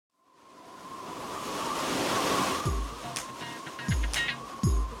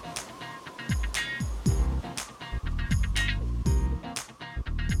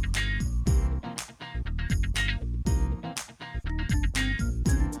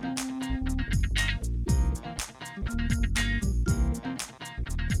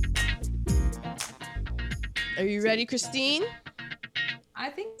Are you ready, Christine?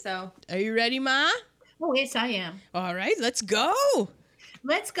 I think so. Are you ready, Ma? Oh, yes, I am. All right, let's go.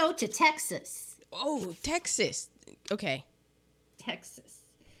 Let's go to Texas. Oh, Texas. Okay. Texas.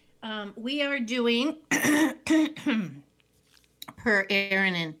 We are doing, per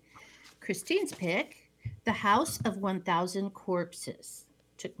Aaron and Christine's pick, The House of 1,000 Corpses.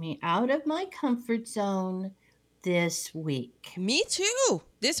 Took me out of my comfort zone this week. Me too.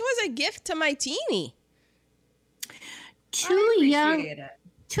 This was a gift to my teenie. Two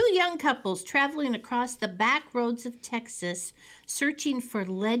young couples traveling across the back roads of Texas searching for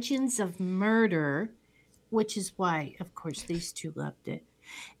legends of murder, which is why, of course, these two loved it,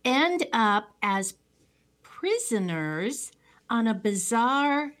 end up as prisoners on a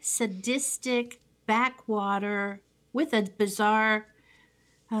bizarre, sadistic backwater with a bizarre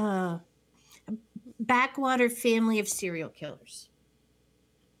backwater family of serial killers.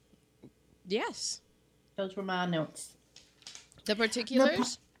 Yes. Those were my notes. The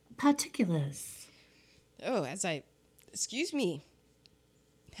particulars? Particulars. Oh, excuse me.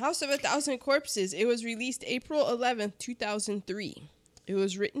 House of 1,000 Corpses. It was released April 11th, 2003. It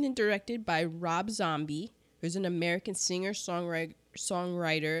was written and directed by Rob Zombie, who's an American singer,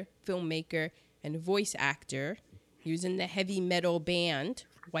 songwriter, filmmaker, and voice actor. He was in the heavy metal band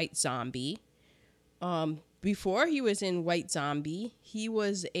White Zombie. Before he was in White Zombie, he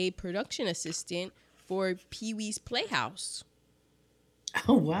was a production assistant for Pee-wee's Playhouse.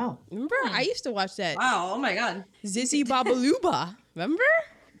 Oh, wow. Remember? I used to watch that. Wow, oh my God. Zizzy Babaluba. Remember?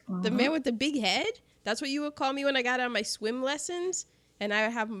 The man with the big head? That's what you would call me when I got on my swim lessons. And I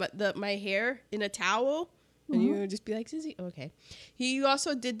would have my hair in a towel. And you would just be like, Zizzy. Okay. He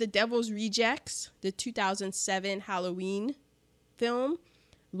also did The Devil's Rejects, the 2007 Halloween film,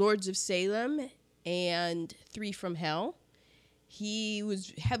 Lords of Salem, and Three from Hell. He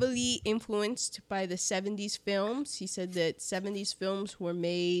was heavily influenced by the 70s films. He said that 70s films were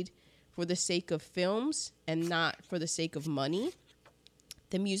made for the sake of films and not for the sake of money.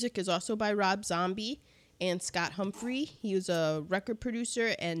 The music is also by Rob Zombie and Scott Humphrey. He was a record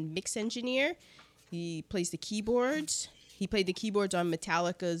producer and mix engineer. He plays the keyboards. He played the keyboards on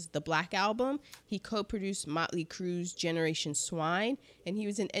Metallica's The Black Album. He co-produced Motley Crue's Generation Swine. And he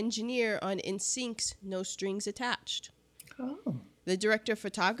was an engineer on NSYNC's No Strings Attached. Oh. The director of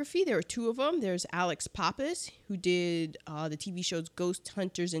photography, there were two of them. There's Alex Pappas, who did the TV shows Ghost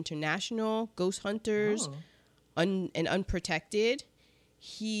Hunters International, Ghost Hunters, and Unprotected.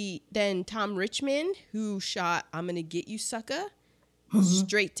 Then Tom Richmond, who shot I'm Gonna Get You, Sucker,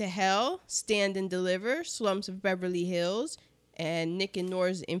 Straight to Hell, Stand and Deliver, Slums of Beverly Hills, and Nick and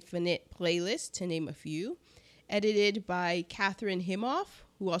Nora's Infinite Playlist, to name a few. Edited by Catherine Himoff,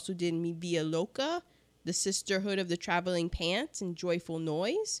 who also did Mi Via Loca, The Sisterhood of the Traveling Pants, and Joyful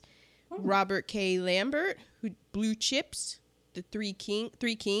Noise. Robert K. Lambert, who Blue Chips, The Three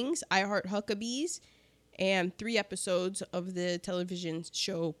Kings, I Heart Huckabees, and 3 episodes of the television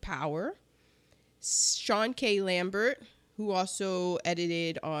show Power. Sean K. Lambert, who also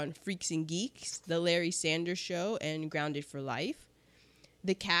edited on Freaks and Geeks, The Larry Sanders Show, and Grounded for Life.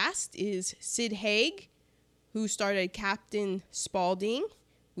 The cast is Sid Haig, who started Captain Spaulding.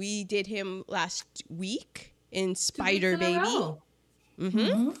 We did him last week in Spider Baby.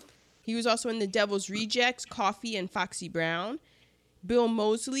 He was also in The Devil's Rejects, Coffee, and Foxy Brown. Bill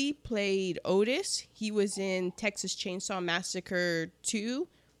Moseley played Otis. He was in Texas Chainsaw Massacre 2,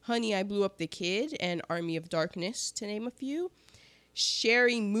 Honey, I Blew Up the Kid, and Army of Darkness, to name a few.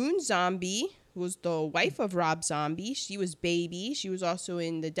 Sherry Moon Zombie was the wife of Rob Zombie. She was Baby. She was also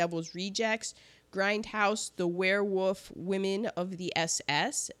in The Devil's Rejects, Grindhouse, The Werewolf Women of the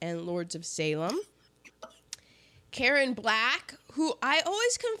SS, and Lords of Salem. Karen Black, who I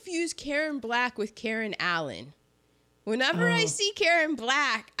always confuse Karen Black with Karen Allen. Whenever I see Karen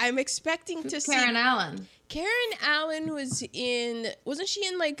Black, I'm expecting to see Karen Allen. Karen Allen wasn't she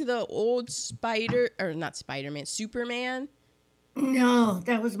in like the old Superman? No,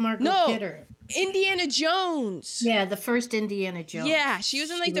 that was Margot Kidder. Indiana Jones. Yeah, the first Indiana Jones. Yeah, she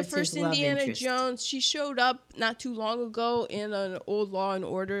was in like the first Indiana Jones. She showed up not too long ago in an old Law and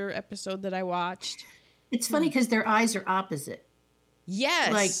Order episode that I watched. It's funny because their eyes are opposite.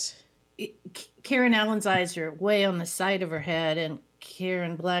 Yes. Like Karen Allen's eyes are way on the side of her head, and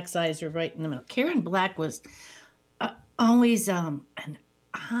Karen Black's eyes are right in the middle. Karen Black was always an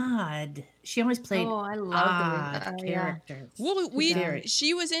odd. She always played odd characters. Well,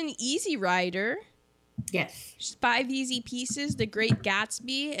 she was in Easy Rider. Yes. 5 Easy Pieces, The Great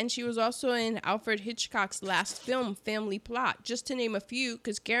Gatsby, and she was also in Alfred Hitchcock's last film, Family Plot, just to name a few,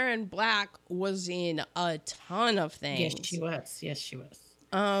 because Karen Black was in a ton of things. Yes, she was.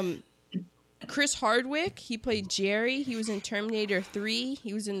 Chris Hardwick, he played Jerry. He was in Terminator 3.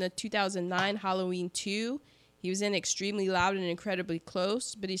 He was in the 2009 Halloween 2. He was in Extremely Loud and Incredibly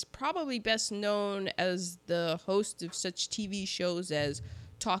Close, but he's probably best known as the host of such TV shows as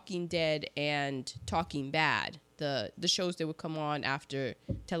Talking Dead and Talking Bad, the shows that would come on after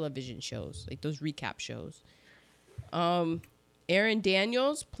television shows, like those recap shows. Erin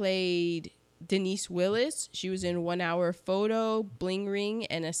Daniels played Denise Willis. She was in 1 Hour Photo, Bling Ring,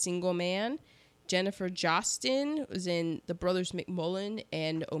 and A Single Man. Jennifer Jostin was in The Brothers McMullen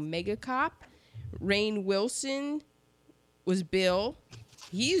and Omega Cop. Rainn Wilson was Bill.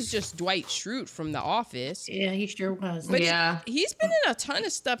 He's just Dwight Schrute from The Office. Yeah, he sure was. But Yeah. he's been in a ton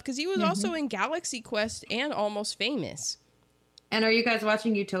of stuff because he was also in Galaxy Quest and Almost Famous. And are you guys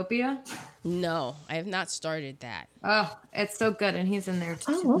watching Utopia? No, I have not started that. Oh, it's so good, and he's in there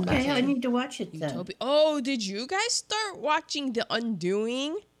too. Oh, okay. I need to watch it then. Utopia. Oh, did you guys start watching The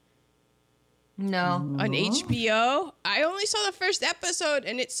Undoing No. on HBO? I only saw the first episode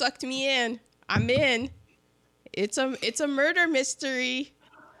and it sucked me in. I'm in. It's a murder mystery.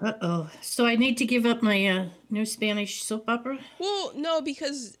 Uh-oh. So I need to give up my new Spanish soap opera? Well, no,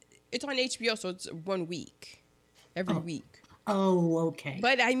 because it's on HBO, so it's 1 week. Every week. Oh, okay.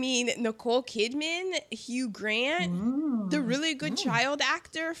 But I mean, Nicole Kidman, Hugh Grant, the really good child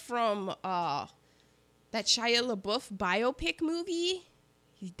actor from that Shia LaBeouf biopic movie.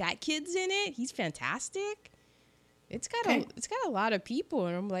 That kid's in it. He's fantastic. It's got a lot of people,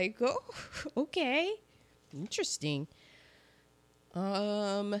 and I'm like, oh, okay, interesting.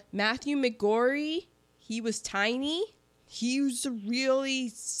 Matthew McGorry, he was Tiny. He was a really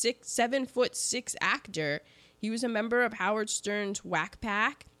 7'6" actor. He was a member of Howard Stern's Whack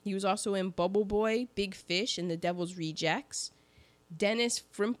Pack. He was also in Bubble Boy, Big Fish, and The Devil's Rejects. Dennis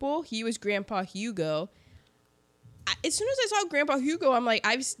Frimple, he was Grandpa Hugo. As soon as I saw Grandpa Hugo, I'm like,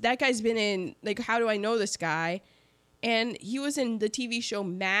 that guy's been in, like, how do I know this guy? And he was in the TV show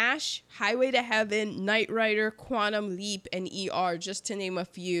MASH, Highway to Heaven, Knight Rider, Quantum Leap, and ER, just to name a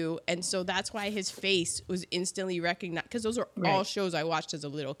few. And so that's why his face was instantly recognized, because those are all shows I watched as a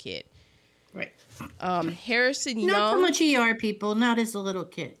little kid. Right. Harrison Young. Not so much ER, people, not as a little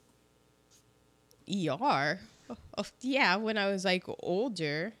kid. ER? Oh, yeah, when I was, like,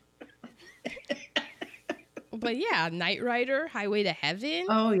 older. But yeah, Knight Rider, Highway to Heaven.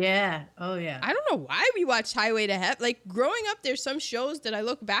 Oh, yeah. Oh, yeah. I don't know why we watched Highway to Heaven. Like, growing up, there's some shows that I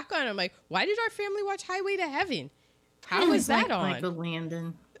look back on and I'm like, why did our family watch Highway to Heaven? How was that on? Michael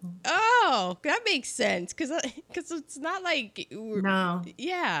Landon. Oh, that makes sense. Because it's not like... No.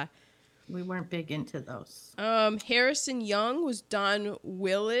 Yeah. We weren't big into those. Harrison Young was Don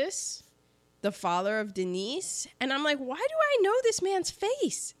Willis, the father of Denise. And I'm like, why do I know this man's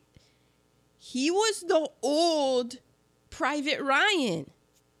face? He was the old Private Ryan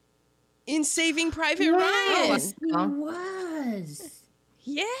in Saving Private Ryan. He was.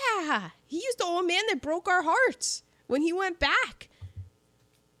 Yeah. He's the old man that broke our hearts when he went back.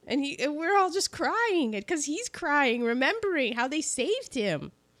 And we're all just crying because he's crying, remembering how they saved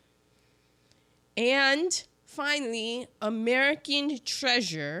him. And finally, American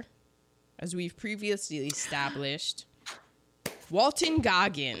treasure, as we've previously established, Walton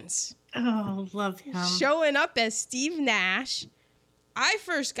Goggins. Oh, love him. Showing up as Steve Nash. I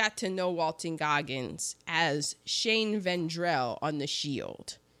first got to know Walton Goggins as Shane Vendrell on The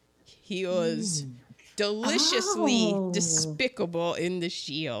Shield. He was deliciously despicable in The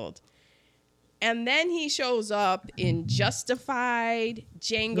Shield. And then he shows up in Justified,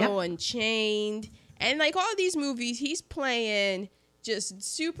 Django Unchained, and like all these movies, he's playing just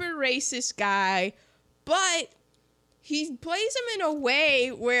super racist guy, but he plays him in a way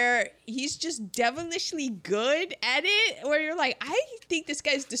where he's just devilishly good at it, where you're like, I think this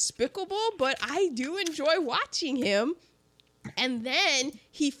guy's despicable, but I do enjoy watching him. And then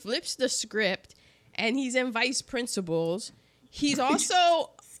he flips the script, and he's in Vice Principals. He's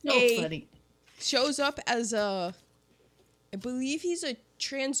also funny. Shows up as I believe he's a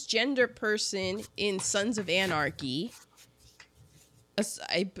transgender person in Sons of Anarchy.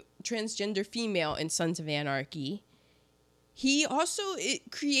 A transgender female in Sons of Anarchy. He also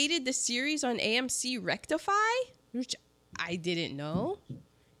created the series on AMC Rectify, which I didn't know.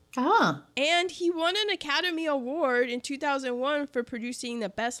 And he won an Academy Award in 2001 for producing the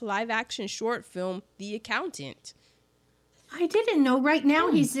best live-action short film, The Accountant. I didn't know. Right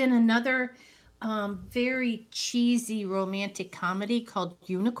now he's in another very cheesy romantic comedy called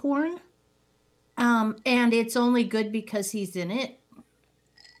Unicorn. And it's only good because he's in it.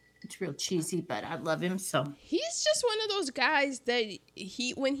 It's real cheesy, but I love him so. He's just one of those guys that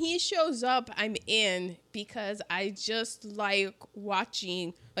when he shows up, I'm in because I just like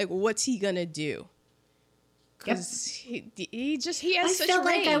watching like what's he gonna do. Because he has such I felt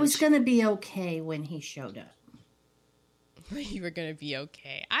range. like I was gonna be okay when he showed up. You were gonna be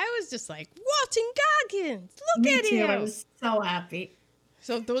okay. I was just like, Walton Goggins, look Me at too. him. I was so happy.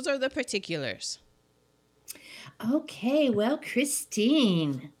 So those are the particulars. Okay, well,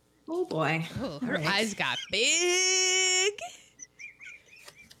 Christine. Oh boy. Oh, her right. eyes got big.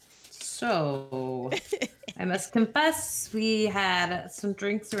 So, I must confess, we had some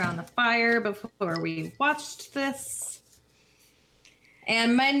drinks around the fire before we watched this.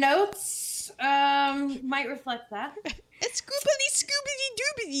 And my notes might reflect that. It's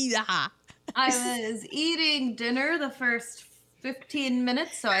scoobity doobity. I was eating dinner the first 15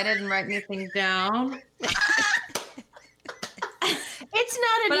 minutes, so I didn't write anything down. It's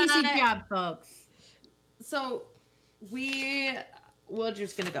not an But easy job, folks. So, we're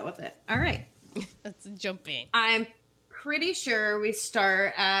just going to go with it. All right. Let's jump in. I'm pretty sure we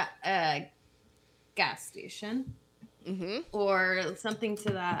start at a gas station or something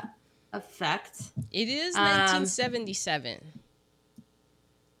to that effect. It is 1977.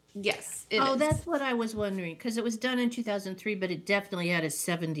 Yes. Oh, is. that's what I was wondering, because it was done in 2003, but it definitely had a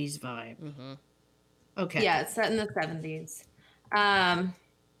 70s vibe. Mm-hmm. Okay. Yeah, it's set in the 70s.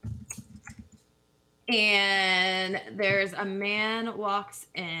 And there's a man walks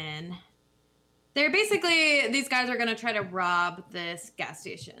in. These guys are going to try to rob this gas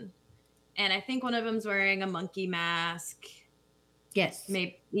station. And I think one of them's wearing a monkey mask. Yes.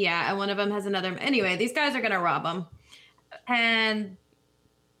 Maybe, yeah, and one of them has another. Anyway, these guys are going to rob them. And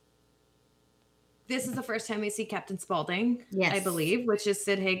this is the first time we see Captain Spaulding, Yes. I believe, which is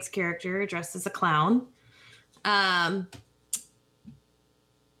Sid Haig's character dressed as a clown.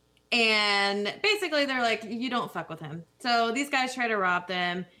 And basically they're like, you don't fuck with him. So these guys try to rob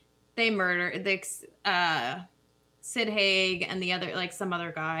them. They murder Sid Haig and the other, like some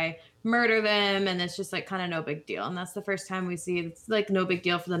other guy, murder them. And it's just like kind of no big deal. And that's the first time we see it's like no big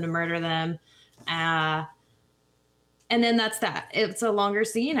deal for them to murder them. And then that's that. It's a longer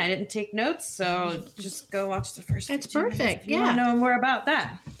scene. I didn't take notes, so just go watch the first. That's 15 minutes perfect. if you want to know more about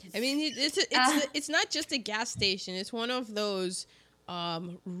that. I mean, it's not just a gas station. It's one of those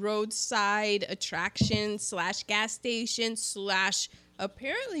roadside attraction / gas station /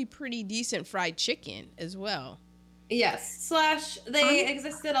 apparently pretty decent fried chicken as well. Yes, / they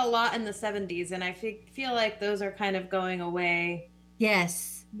existed a lot in the 70s, and I feel like those are kind of going away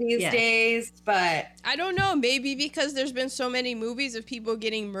Yes. these days, but I don't know, maybe because there's been so many movies of people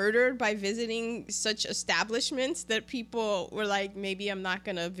getting murdered by visiting such establishments that people were like, maybe I'm not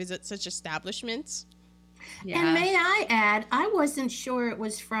going to visit such establishments. yeah. And may I add, I wasn't sure it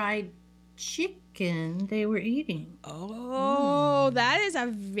was fried chicken they were eating. Oh, that is a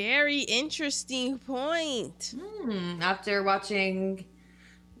very interesting point. After watching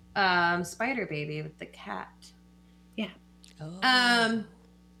Spider Baby with the cat. Yeah.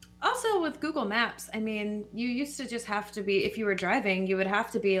 Also with Google Maps, I mean, you used to just have to be, if you were driving, you would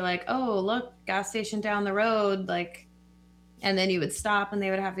have to be like, oh, look, gas station down the road, like, and then you would stop and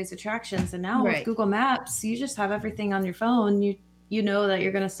they would have these attractions. And now with Google Maps, you just have everything on your phone. You know that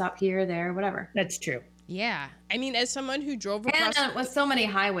you're going to stop here, there, whatever. That's true. Yeah. I mean, as someone who drove across... And with so many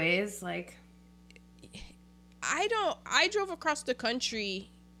highways, like... I drove across the country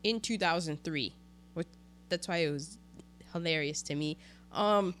in 2003. That's why it was hilarious to me.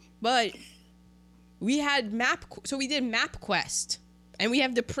 But we had we did MapQuest, and we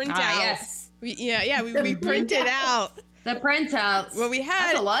have the printout. Yes. We printed out the printouts. Well, we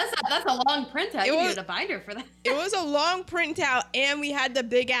had that's a long printout. You needed a binder for that. It was a long printout, and we had the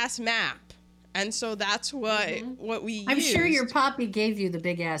big ass map, and so that's what we used. I'm sure your poppy gave you the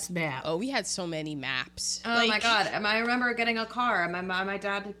big ass map. Oh, we had so many maps. Oh my god! I remember getting a car. My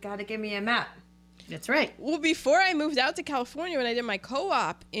dad got to give me a map. That's right. Well, before I moved out to California, when I did my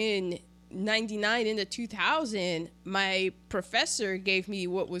co-op in 99 into 2000, my professor gave me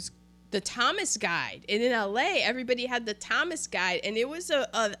what was the Thomas Guide. And in LA, everybody had the Thomas Guide. And it was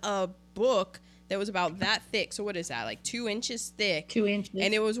a book that was about that thick. So what is that? Like 2 inches thick. 2 inches.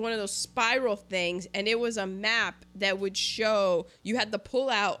 And it was one of those spiral things. And it was a map that would show, you had the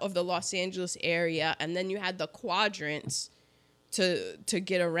pullout of the Los Angeles area. And then you had the quadrants to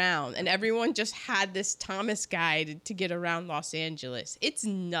get around, and everyone just had this Thomas Guide to get around Los Angeles. It's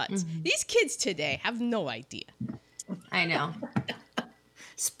nuts. These kids today have no idea. I know.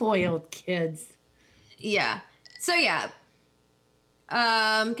 Spoiled kids. Yeah. So yeah.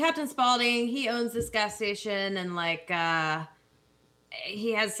 Captain Spaulding, he owns this gas station, and like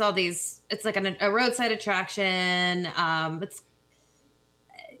he has all these. It's like a roadside attraction. It's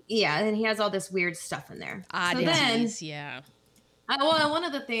yeah, and he has all this weird stuff in there. Oddities, so then, well, one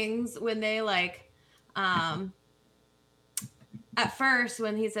of the things when they like, at first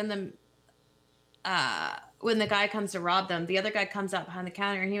when he's in the when the guy comes to rob them, the other guy comes out behind the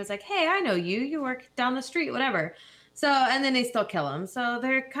counter and he was like, "Hey, I know you. You work down the street, whatever." So, and then they still kill him. So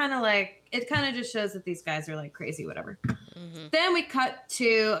they're kind of like, it kind of just shows that these guys are like crazy, whatever. Mm-hmm. Then we cut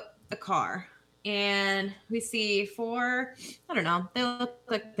to a car and we see four, I don't know, they look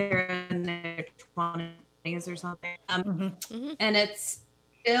like they're in their 20s or something. And it's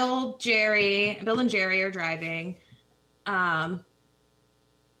Bill and Jerry are driving. And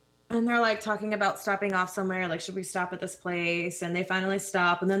they're like talking about stopping off somewhere. Like, should we stop at this place? And they finally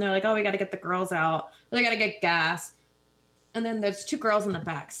stop. And then they're like, oh, we got to get the girls out. They got to get gas. And then there's two girls in the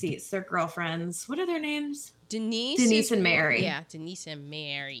back seats. They're girlfriends. What are their names? Denise and Mary. Yeah, Denise and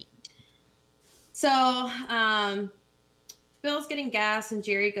Mary. So Bill's getting gas and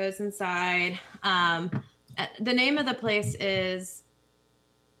Jerry goes inside. The name of the place is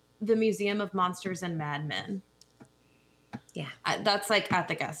the Museum of Monsters and Madmen. Yeah, that's like at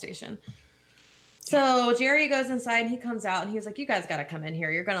the gas station. So Jerry goes inside and he comes out and he's like, you guys got to come in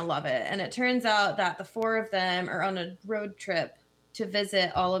here. You're going to love it. And it turns out that the four of them are on a road trip to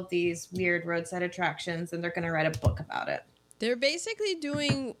visit all of these weird roadside attractions. And they're going to write a book about it. They're basically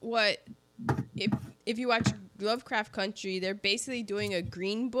doing what, if you watch Lovecraft Country, they're basically doing a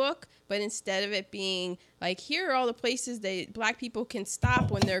green book, but instead of it being like, here are all the places that Black people can stop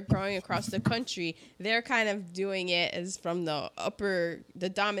when they're going across the country, they're kind of doing it as from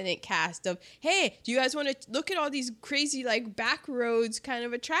the dominant cast of, hey, do you guys want to look at all these crazy like back roads kind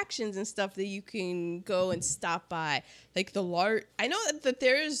of attractions and stuff that you can go and stop by? Like I know that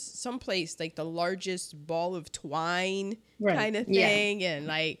there's some place like the largest ball of twine kind of thing, and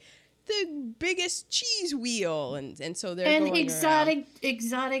like the biggest cheese wheel, and so they're going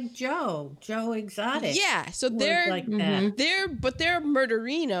exotic Joe Exotic. Yeah, so they're like that. They're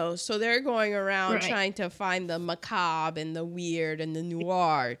murderinos, so they're going around trying to find the macabre and the weird and the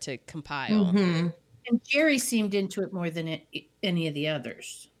noir to compile. Mm-hmm. And Jerry seemed into it more than any of the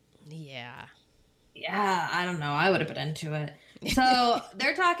others. Yeah, I don't know. I would have been into it. So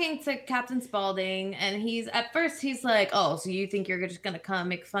they're talking to Captain Spaulding, and he's like, oh, so you think you're just going to come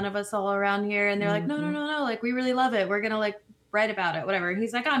make fun of us all around here? And they're like, no, like, we really love it. We're going to like write about it, whatever. And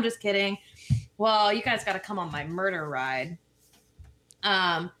he's like, I'm just kidding. Well, you guys got to come on my murder ride.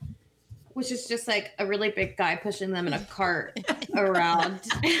 Which is just like a really big guy pushing them in a cart around.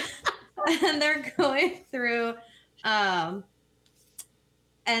 And they're going through, and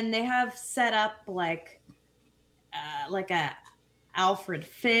they have set up like a Alfred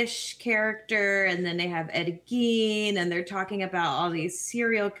Fish character, and then they have Ed Gein, and they're talking about all these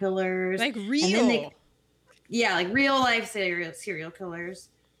serial killers, like real, like real life serial killers.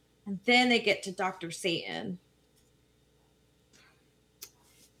 And then they get to Dr. Satan.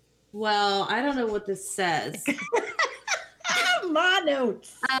 Well, I don't know what this says. My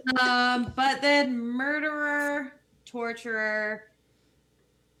notes. But then murderer, torturer,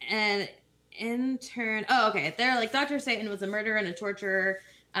 and intern. Oh, okay. They're like, Dr. Satan was a murderer and a torturer.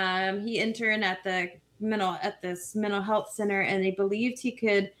 He interned at this mental health center, and they believed he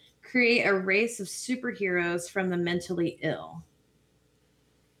could create a race of superheroes from the mentally ill.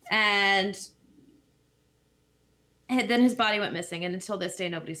 And then his body went missing, and until this day,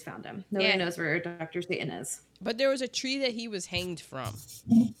 nobody's found him. Nobody knows where Dr. Satan is. But there was a tree that he was hanged from.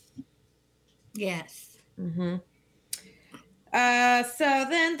 Yes. Mm-hmm. So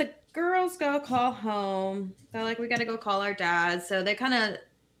then the girls go call home. They're like, we got to go call our dad. So they kind of,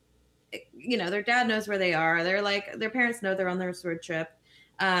 their dad knows where they are. They're like, their parents know they're on their road trip.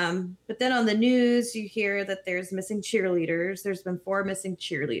 But then on the news, you hear that there's missing cheerleaders. There's been 4 missing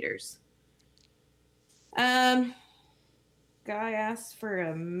cheerleaders. Guy asked for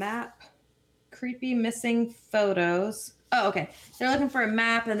a map. Creepy missing photos. Oh, okay. They're looking for a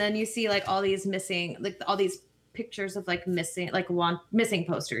map, and then you see like all these missing, like all these pictures of like missing, like missing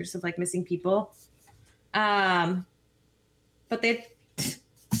posters of like missing people. But they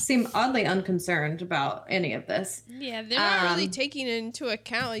seem oddly unconcerned about any of this. Yeah, they're not really taking it into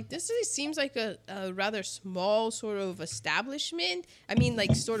account. Like, this seems like a rather small sort of establishment. I mean,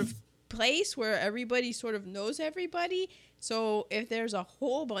 like, sort of place where everybody sort of knows everybody. So if there's a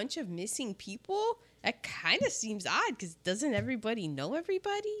whole bunch of missing people, that kind of seems odd, because doesn't everybody know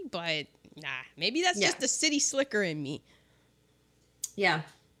everybody? But nah, maybe that's just the city slicker in me. Yeah.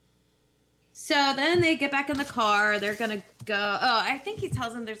 So then they get back in the car. They're going to go. Oh, I think he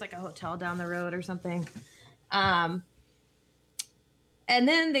tells them there's like a hotel down the road or something. And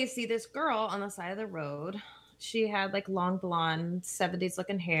then they see this girl on the side of the road. She had like long blonde 70s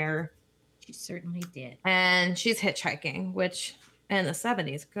looking hair. She certainly did. And she's hitchhiking, which in the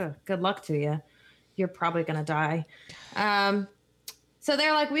 70s, good luck to you. You're probably going to die. So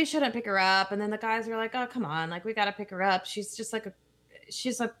they're like, we shouldn't pick her up. And then the guys are like, oh, come on. Like, we got to pick her up. She's just like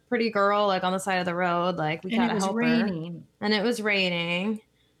she's a pretty girl, like on the side of the road. Like, we got to help her. And it was raining.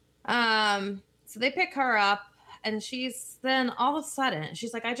 So they pick her up, and she's then all of a sudden,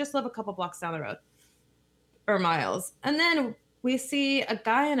 she's like, I just live a couple blocks down the road or miles. And then we see a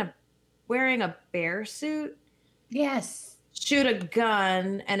guy wearing a bear suit. Yes. Shoot a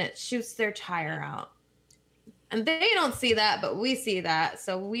gun, and it shoots their tire out. And they don't see that, but we see that.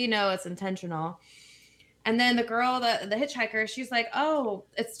 So we know it's intentional. And then the girl, the hitchhiker, she's like, oh,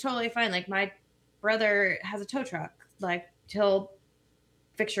 it's totally fine. Like, my brother has a tow truck. Like, he'll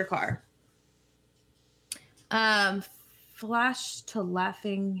fix your car. Flash to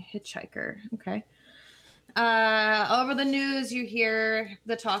laughing hitchhiker. Okay. Over the news, you hear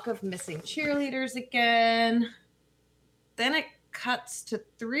the talk of missing cheerleaders again. Then it cuts to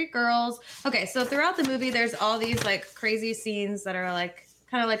 3 girls. Okay, so throughout the movie, there's all these like crazy scenes that are like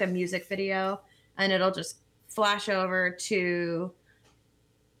kind of like a music video, and it'll just flash over to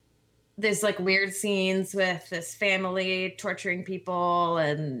this like weird scenes with this family torturing people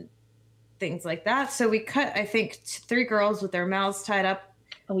and things like that. So we cut, I think, 3 girls with their mouths tied up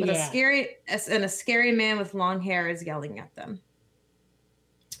with a scary man with long hair is yelling at them.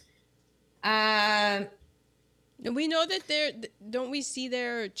 And we know that don't we see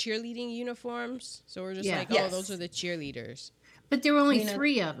their cheerleading uniforms? So we're just like, oh, those are the cheerleaders. But there were only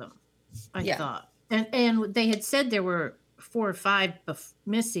 3 of them, I thought. And they had said there were 4 or 5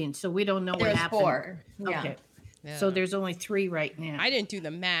 missing, so we don't know what happened. 4. Okay. Yeah. So there's only 3 right now. I didn't do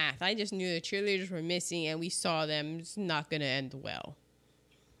the math. I just knew the cheerleaders were missing, and we saw them. It's not going to end well.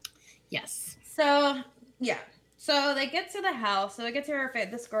 Yes. So, yeah. So they get to the house. So they get to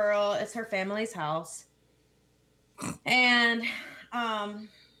this girl. It's her family's house. And I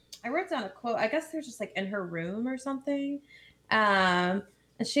wrote down a quote. I guess they're just like in her room or something. And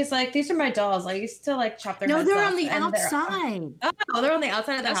she's like, these are my dolls. I used to like chop their heads off. No, they're on the outside. Oh, they're on the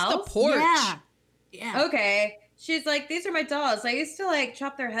outside of the house? That's the porch. Yeah. Okay. She's like, these are my dolls. I used to like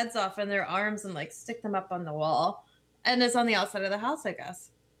chop their heads off in their arms and like stick them up on the wall. And it's on the outside of the house, I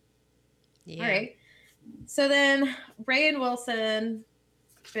guess. Yeah. All right. So then Ray and Wilson,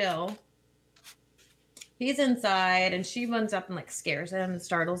 Bill, he's inside, and she runs up and like scares him and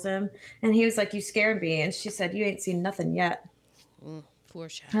startles him. And he was like, you scared me. And she said, you ain't seen nothing yet.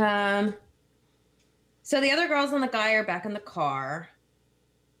 Foreshadow. So the other girls and the guy are back in the car.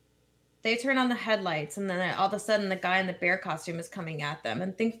 They turn on the headlights, and then all of a sudden the guy in the bear costume is coming at them,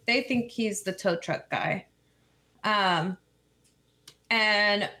 and they think he's the tow truck guy. And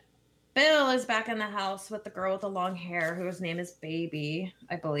Bill is back in the house with the girl with the long hair, whose name is Baby,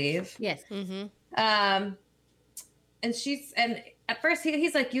 I believe. Yes. Mm-hmm. And at first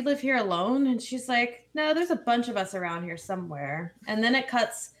he's like, you live here alone? And she's like, no, there's a bunch of us around here somewhere. And then it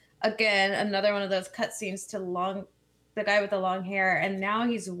cuts again, another one of those cut scenes to the guy with the long hair. And now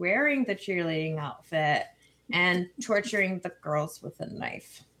he's wearing the cheerleading outfit and torturing the girls with a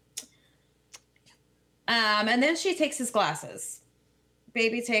knife. And then she takes his glasses.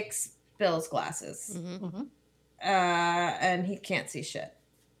 Baby takes Bill's glasses. Mm-hmm. And he can't see shit.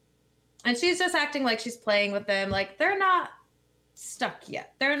 And she's just acting like she's playing with them. Like, they're not stuck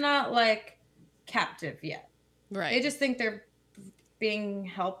yet. They're not, like, captive yet. Right. They just think they're being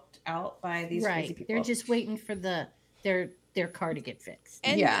helped out by these crazy people. They're just waiting for their car to get fixed.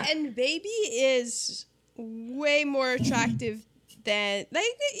 And Baby is way more attractive than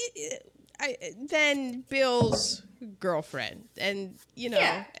Bill's girlfriend. And,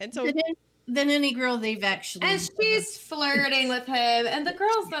 and so... Than any girl they've actually... And she's flirting with him, and the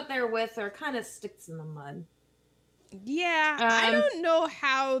girls that they're with are kind of sticks in the mud. Yeah, I don't know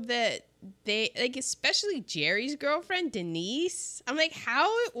how that they, like, especially Jerry's girlfriend, Denise. I'm like, how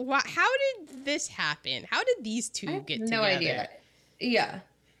did this happen? How did these two get together? No idea. Yeah.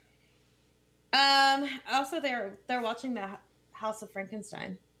 Also, they're watching the House of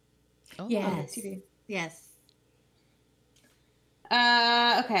Frankenstein. Oh, yes. On TV. Yes.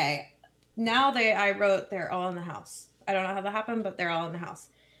 Okay. Now I wrote they're all in the house. I don't know how that happened, but they're all in the house.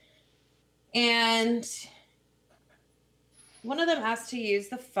 And one of them asked to use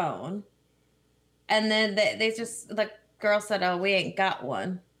the phone. And then they just, the girl said, oh, we ain't got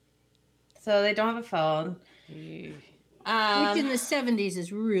one. So they don't have a phone. Which in the 70s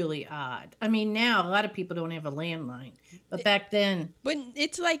is really odd. I mean, now a lot of people don't have a landline. But back then... But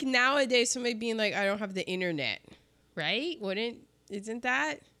it's like nowadays somebody being like, I don't have the internet. Right? Isn't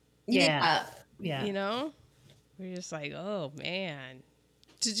that? Yeah. You know? We're just like, oh man.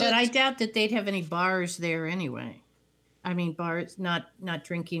 But I doubt that they'd have any bars there anyway. I mean, bars, not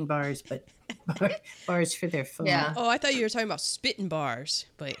drinking bars, but bars for their food. Yeah. Oh, I thought you were talking about spitting bars,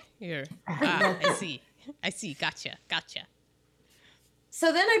 but you're. I see. Gotcha.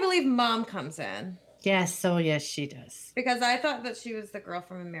 So then I believe Mom comes in. Yes. Oh, yes, she does. Because I thought that she was the girl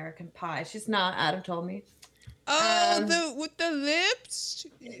from American Pie. She's not. Adam told me. Oh, the with the lips.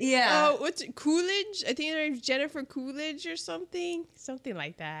 Yeah. Oh, what's it, Coolidge? I think her name's Jennifer Coolidge or something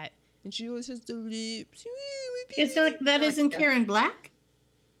like that. And she always has the lips. It's not that isn't Karen Black?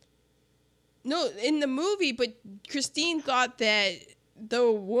 No, in the movie, but Christine thought that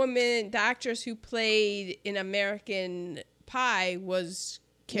the actress who played in American Pie was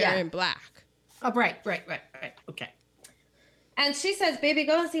Karen Black. Oh, right. Okay. And she says, baby,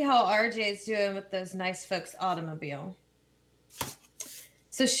 go and see how RJ's doing with those nice folks' automobile.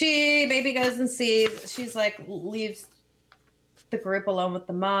 So baby goes and sees, she's like, leaves the group alone with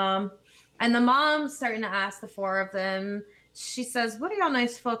the mom. And the mom's starting to ask the four of them. She says, what are y'all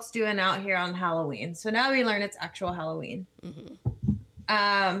nice folks doing out here on Halloween? So now we learn it's actual Halloween.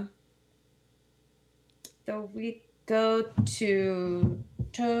 Mm-hmm. So we go to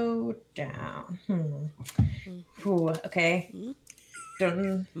Toe Down. Ooh, okay.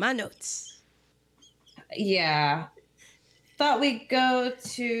 My notes. Yeah. Thought we'd go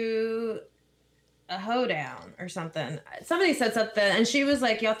to a hoedown or something. Somebody said something, and she was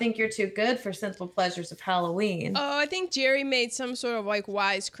like, y'all think you're too good for simple pleasures of Halloween. Oh, I think Jerry made some sort of like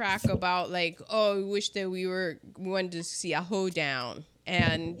wisecrack about like, oh, we wish that we wanted to see a hoedown.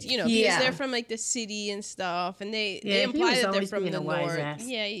 And, you know, because they're from like the city and stuff, and they imply that they're from the north.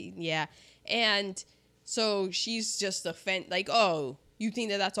 Yeah. And so she's just like, oh, you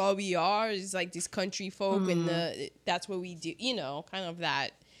think that that's all we are? Is like these country folk, and that's what we do, you know, kind of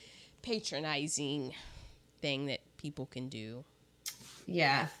that patronizing thing that people can do.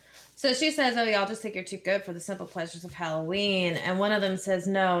 Yeah. So she says, oh, y'all just think you're too good for the simple pleasures of Halloween. And one of them says,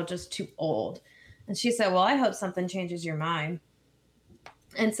 no, just too old. And she said, well, I hope something changes your mind.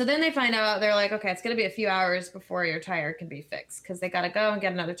 And so then they find out, they're like, okay, it's going to be a few hours before your tire can be fixed, because they got to go and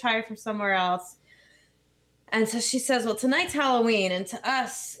get another tire from somewhere else. And so she says, well, tonight's Halloween, and to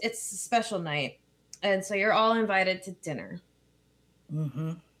us, it's a special night. And so you're all invited to dinner.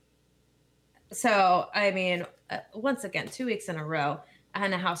 Mm-hmm. So, I mean, once again, 2 weeks in a row,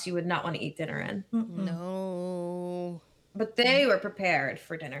 in a house you would not want to eat dinner in. Mm-mm. No. But they were prepared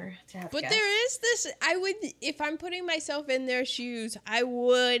for dinner to have guests. There is this, if I'm putting myself in their shoes, I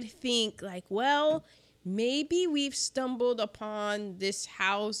would think like, well, maybe we've stumbled upon this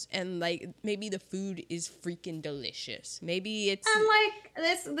house and like maybe the food is freaking delicious. Maybe it's and like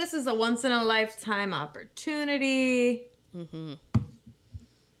this is a once in a lifetime opportunity. Mm-hmm.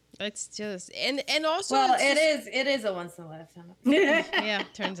 It's just and also it is a once in a lifetime. Yeah,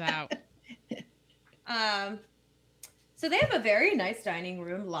 turns out. So they have a very nice dining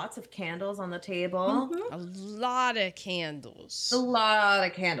room, lots of candles on the table. Mm-hmm. A lot of candles.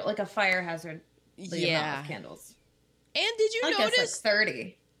 Like a fire hazard. Amount of candles. And did you notice like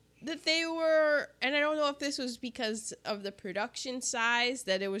 30 that they were, and I don't know if this was because of the production size,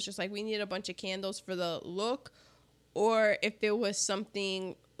 that it was just like we need a bunch of candles for the look, or if there was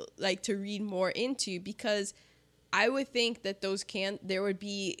something like to read more into, because I would think that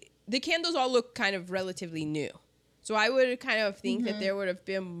the candles all look kind of relatively new. So I would kind of think that there would have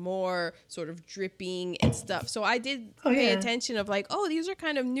been more sort of dripping and stuff. So I did pay attention of like, oh, these are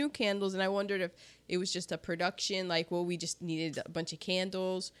kind of new candles. And I wondered if it was just a production, like, well, we just needed a bunch of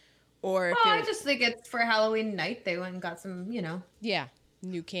candles. Or if I just think it's for Halloween night. They went and got some, you know. Yeah,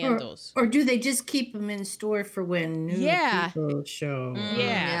 new candles. Or do they just keep them in store for when new people show?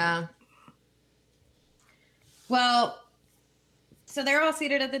 Yeah. Well, so they're all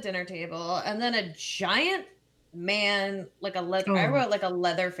seated at the dinner table. And then a giant man, like a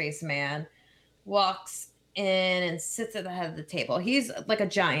leather-faced man, walks in and sits at the head of the table. He's like a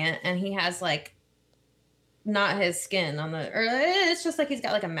giant, and he has like not his skin on or it's just like he's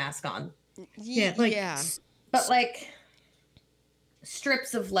got like a mask on. But like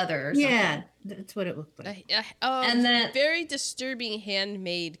strips of leather or something. Yeah, that's what it looked like. And then very disturbing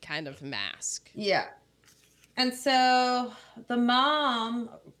handmade kind of mask. Yeah. And so the mom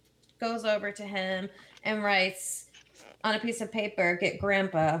goes over to him and writes on a piece of paper, "Get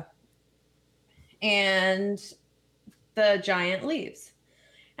Grandpa." And the giant leaves.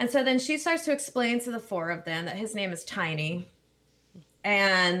 And so then she starts to explain to the four of them that his name is Tiny.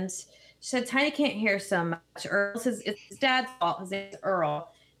 And she said, Tiny can't hear so much. It's his dad's fault. His name is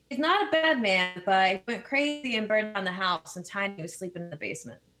Earl. He's not a bad man, but he went crazy and burned down the house, and Tiny was sleeping in the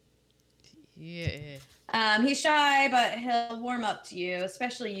basement. Yeah. He's shy, but he'll warm up to you,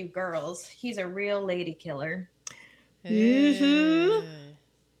 especially you girls. He's a real lady killer. Mhm.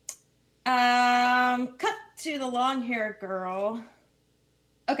 Cut to the long-haired girl.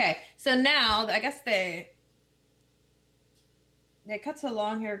 Okay, so now I guess they cut to the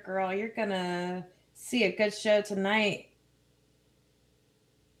long-haired girl. You're gonna see a good show tonight.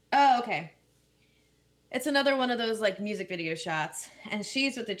 Oh, okay. It's another one of those like music video shots, and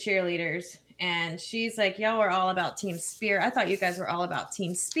she's with the cheerleaders, and she's like, "Y'all are all about team spirit. I thought you guys were all about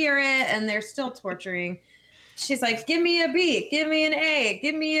team spirit," and they're still torturing. She's like, "Give me a B, give me an A,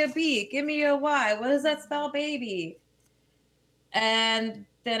 give me a B, give me a Y. What does that spell, baby?" And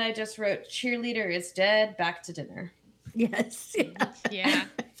then I just wrote, "Cheerleader is dead. Back to dinner." Yes. Yeah. Yeah.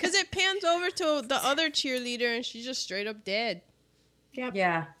 Because it pans over to the other cheerleader and she's just straight up dead. Yep.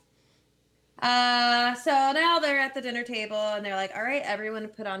 Yeah. So now they're at the dinner table and they're like, "All right, everyone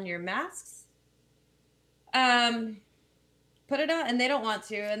put on your masks." Put it on, and they don't want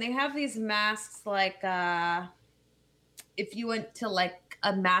to. And they have these masks like if you went to like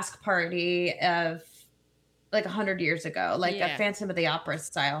a mask party of like 100 years ago, like Yeah. a Phantom of the Opera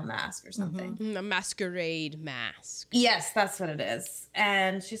style mask or something. A masquerade mask. Yes, that's what it is.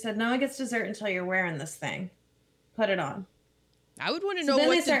 And she said, "No one gets dessert until you're wearing this thing. Put it on." I would want to So know then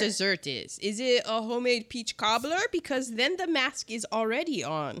what they the start- dessert is. Is it a homemade peach cobbler? Because then the mask is already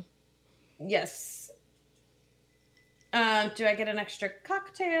on. Yes. Do I get an extra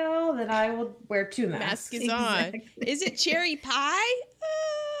cocktail? Then I will wear 2 masks. Mask is on. Exactly. Is it cherry pie?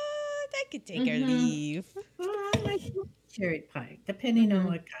 That could take or Mhm. leave. I like cherry pie, depending on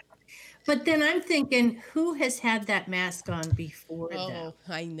what kind. But then I'm thinking, who has had that mask on before them? Oh,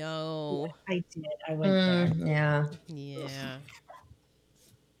 I know. I did. I went there. Yeah. Yeah.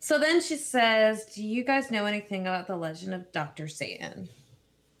 So then she says, "Do you guys know anything about the legend of Dr. Satan?"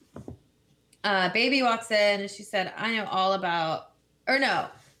 Baby walks in and she said, "I know all about," or no,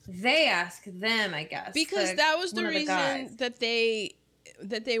 they ask them, I guess. Because that was the one of reason guys. that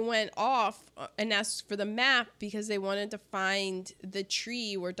they went off and asked for the map, because they wanted to find the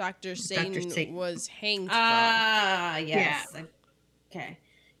tree where Dr. Satan Satan. was hanged from. Ah, yes. Okay.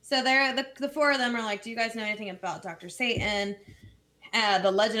 So they're the 4 of them are like, "Do you guys know anything about Dr. Satan?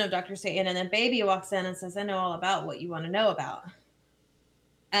 The legend of Dr. Satan?" And then Baby walks in and says, "I know all about what you want to know about."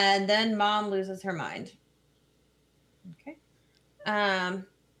 And then Mom loses her mind. Okay.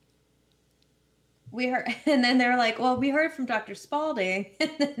 We heard, and then they're like, "Well, we heard from Dr. Spalding."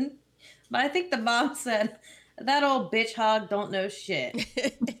 But I think the mom said, "That old bitch hog don't know shit."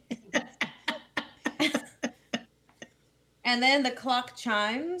 And then the clock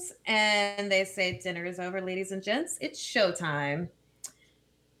chimes and they say, "Dinner is over, ladies and gents. It's showtime."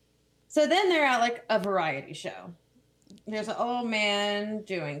 So then they're at like a variety show. There's an old man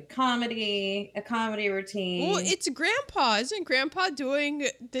doing a comedy routine. Well, it's Grandpa. Isn't Grandpa doing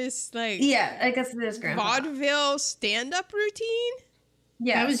this, like, Yeah, I guess it is Grandpa. vaudeville stand-up routine?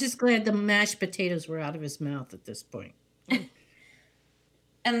 Yeah, I was just glad the mashed potatoes were out of his mouth at this point.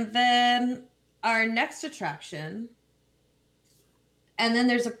 And then our next attraction, and then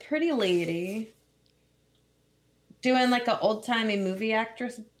there's a pretty lady doing like an old-timey movie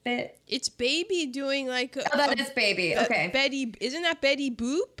actress bit. It's Baby doing like Oh, that is Baby. Okay. Betty, isn't that Betty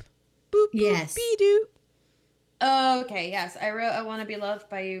Boop? Boop, Yes. boop, doo. Oh, okay. Yes, I wrote "I Want to Be Loved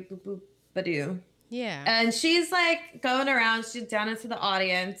by You." Boop boop badoo. Yeah. And she's like going around. She's down into the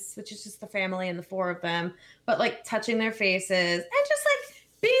audience, which is just the family and the 4 of them, but like touching their faces and just like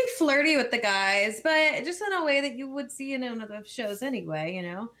being flirty with the guys, but just in a way that you would see in one of the shows anyway, you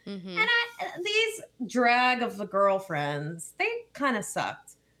know. Mhm. And these drag of the girlfriends, they kind of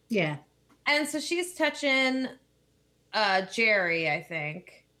sucked. Yeah. And so she's touching Jerry, I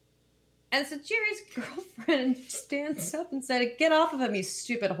think. And so Jerry's girlfriend stands up and said, "Get off of him, you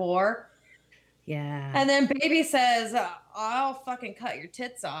stupid whore." Yeah. And then Baby says, "I'll fucking cut your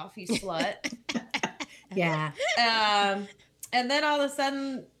tits off, you slut." Yeah. And then all of a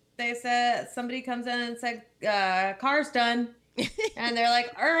sudden they said, somebody comes in and said, "Car's done." And they're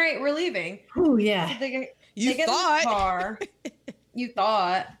like, "All right, we're leaving." Oh, So yeah. they You get in the thought. car. You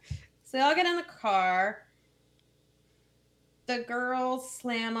thought. So they all get in the car. The girls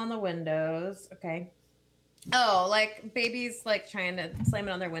slam on the windows. Okay. Oh, like Baby's like trying to slam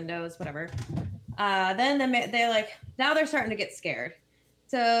it on their windows, whatever. Then they're like, now they're starting to get scared.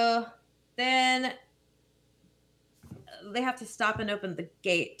 So then they have to stop and open the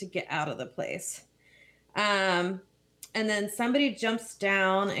gate to get out of the place. And then somebody jumps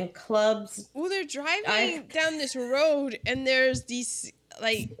down and clubs. Well, they're driving down this road, and there's these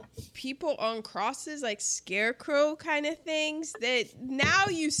like people on crosses, like scarecrow kind of things that now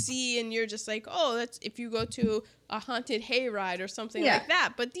you see and you're just like, oh, that's if you go to a haunted hayride or something like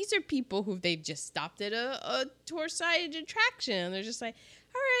that. But these are people who they've just stopped at a tour-side attraction. They're just like,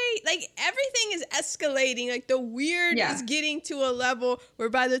 all right, like everything is escalating. Like the weird is getting to a level where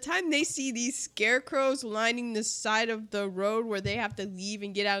by the time they see these scarecrows lining the side of the road where they have to leave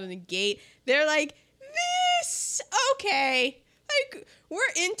and get out of the gate, they're like, this, okay. Like, we're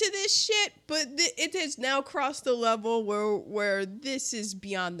into this shit, but it has now crossed the level where this is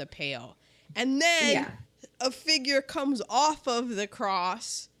beyond the pale. And then a figure comes off of the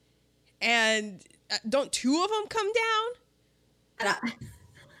cross, and don't two of them come down?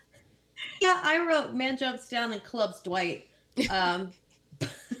 Yeah, I wrote man jumps down and clubs Dwight. It's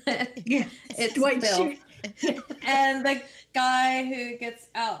Dwight Bill. And the guy who gets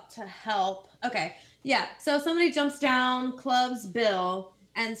out to help. Okay. Yeah. So somebody jumps down, clubs Bill.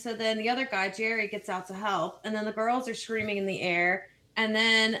 And so then the other guy, Jerry, gets out to help. And then the girls are screaming in the air. And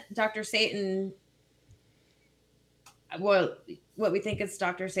then Dr. Satan, well, what we think is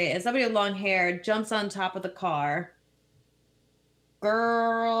Dr. Satan, somebody with long hair jumps on top of the car.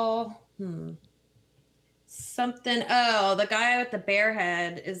 Something. Oh, the guy with the bear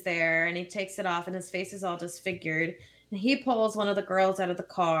head is there, and he takes it off, and his face is all disfigured. And he pulls one of the girls out of the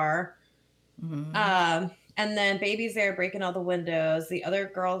car. And then baby's there breaking all the windows. The other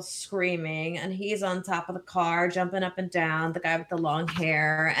girl's screaming, and he's on top of the car, jumping up and down, the guy with the long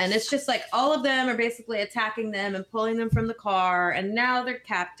hair. And it's just like all of them are basically attacking them and pulling them from the car. And now they're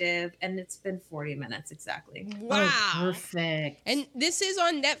captive. And it's been 40 minutes exactly. Wow. Oh, perfect. And this is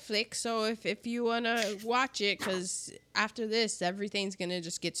on Netflix, so if you want to watch it, because after this, everything's going to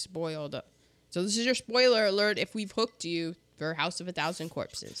just get spoiled. So this is your spoiler alert if we've hooked you for House of a Thousand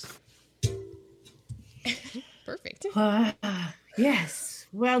Corpses. Perfect. Yes,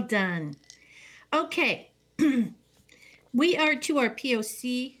 well done. Okay. We are to our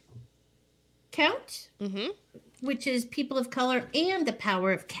POC count, which is people of color and the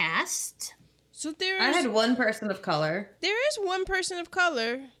power of cast. So I had one person of color. There is one person of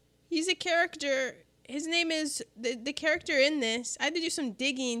color. He's a character. His name is the character in this. I had to do some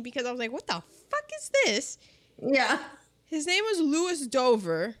digging because I was like, what the fuck is this? Yeah. His name was Louis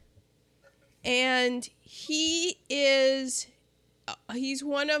Dover. And he is, he's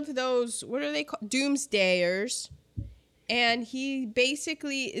one of those, what are they called? Doomsdayers. And he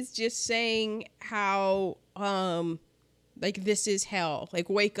basically is just saying how, like, this is hell. Like,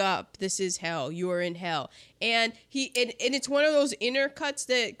 wake up, this is hell. You are in hell. And and it's one of those intercuts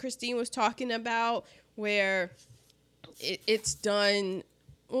that Christine was talking about where it's done,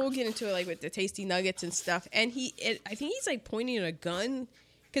 we'll get into it, like, with the tasty nuggets and stuff. And I think he's, like, pointing a gun,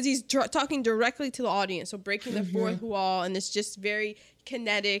 because he's talking directly to the audience, so breaking the fourth wall, and it's just very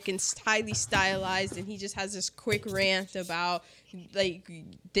kinetic and highly stylized, and he just has this quick rant about, like,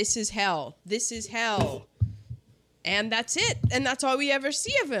 this is hell, and that's it, and that's all we ever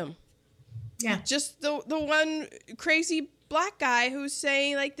see of him. Yeah. Just the one crazy black guy who's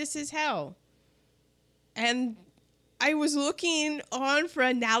saying, like, this is hell. And I was looking on for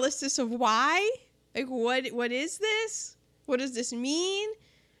analysis of why, like, what is this? What does this mean?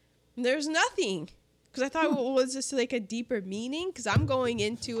 There's nothing, because I thought, well, was this like a deeper meaning? Because I'm going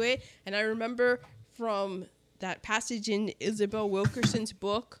into it, and I remember from that passage in Isabel Wilkerson's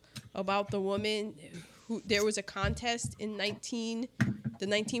book about the woman who there was a contest in the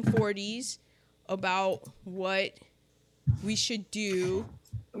 1940s about what we should do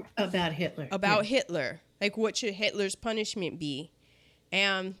about Hitler. Hitler, like what should Hitler's punishment be?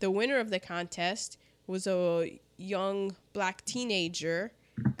 And the winner of the contest was a young black teenager.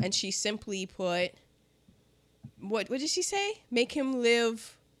 And she simply put, what did she say? Make him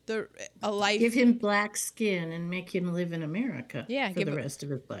live a life. Give him black skin and make him live in America for the rest of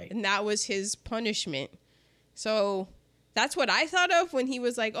his life. And that was his punishment. So that's what I thought of when he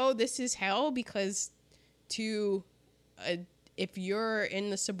was like, oh, this is hell, because if you're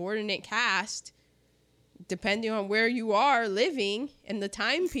in the subordinate caste, depending on where you are living in the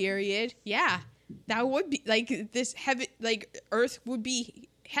time period, yeah. That would be like this heaven, like Earth would be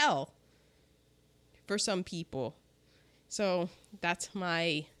hell for some people. So that's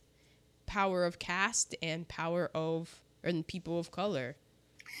my power of caste and and people of color.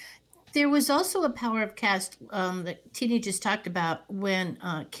 There was also a power of caste that Tini just talked about when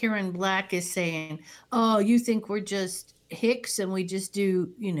Karen Black is saying, "Oh, you think we're just Hicks and we just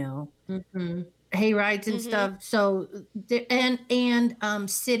do, hay rides and stuff." So and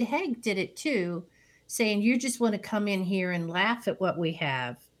Sid Haig did it too, saying you just want to come in here and laugh at what we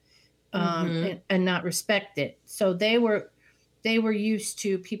have and not respect it. So they were they were used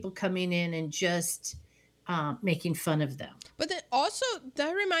to people coming in and just making fun of them. But then also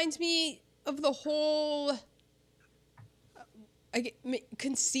that reminds me of the whole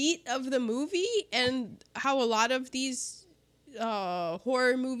conceit of the movie and how a lot of these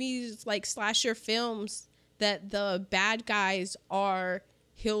horror movies, like slasher films, that the bad guys are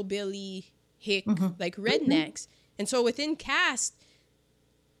hillbilly hick like rednecks. And so within cast,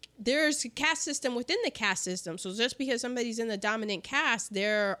 there's a caste system within the caste system. So just because somebody's in the dominant caste,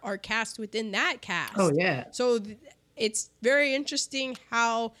 there are casts within that caste. Oh yeah. So it's very interesting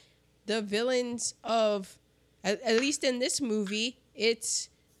how the villains of, at least in this movie, it's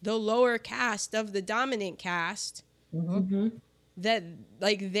the lower caste of the dominant caste that,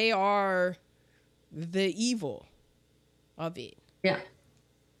 like, they are the evil of it. Yeah.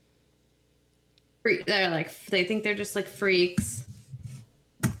 They're like, they think they're just like freaks.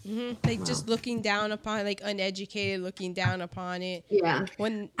 Like just looking down upon, like uneducated, looking down upon it. Yeah.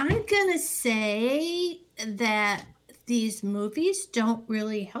 When I'm gonna say that these movies don't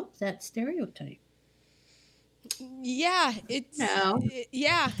really help that stereotype. yeah, it's No.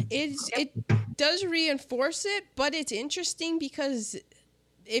 it does reinforce it, but it's interesting because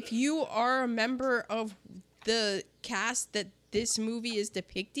if you are a member of the cast that this movie is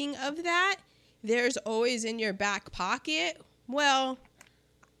depicting of that, there's always in your back pocket, well,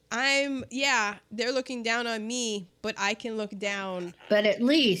 they're looking down on me, but I can look down. But at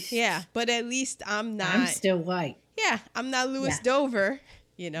least, I'm not. I'm still white. Yeah, I'm not Louis Yeah. Dover,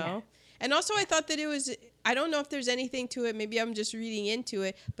 you know. Yeah. And also I thought that it was, I don't know if there's anything to it, maybe I'm just reading into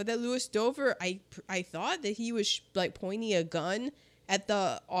it, but that Louis Dover, I thought that he was like pointing a gun at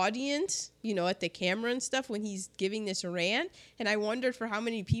the audience, you know, at the camera and stuff when he's giving this rant, and I wondered for how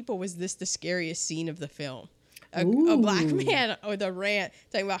many people was this the scariest scene of the film. A black man with a rant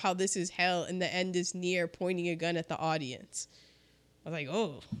talking about how this is hell and the end is near, pointing a gun at the audience. I was like,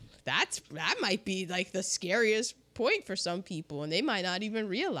 oh, that might be like the scariest point for some people, and they might not even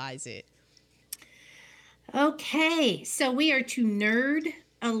realize it. Okay, so we are to nerd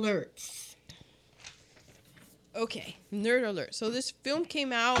alerts. Okay, nerd alert. So this film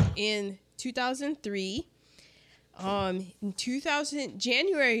came out in 2003. In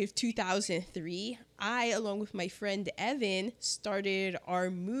January of 2003, I, along with my friend Evan, started our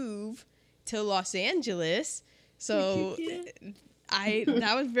move to Los Angeles. So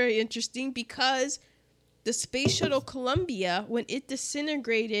that was very interesting because the Space Shuttle Columbia, when it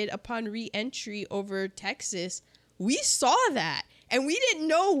disintegrated upon re-entry over Texas, we saw that and we didn't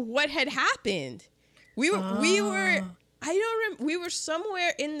know what had happened. We were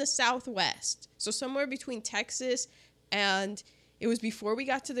somewhere in the Southwest. So somewhere between Texas and it was before we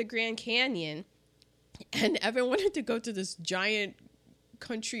got to the Grand Canyon, and Evan wanted to go to this giant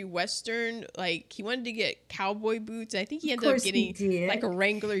country western, like he wanted to get cowboy boots. I think he ended up getting like a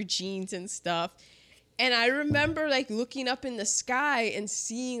Wrangler jeans and stuff. And I remember like looking up in the sky and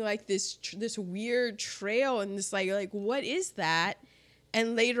seeing like this weird trail and this like what is that?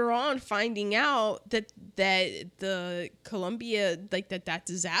 And later on finding out that the Columbia, like that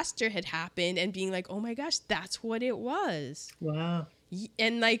disaster had happened, and being like, oh my gosh, that's what it was. Wow.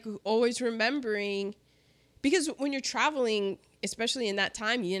 And like always remembering, because when you're traveling, especially in that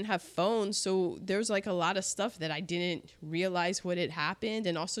time, you didn't have phones. So there's like a lot of stuff that I didn't realize what had happened.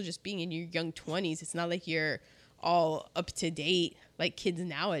 And also just being in your young 20s, it's not like you're all up to date like kids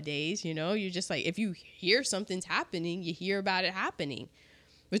nowadays, you know. You're just like, if you hear something's happening, you hear about it happening,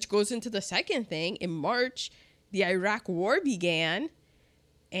 which goes into the second thing. In March, the Iraq War began,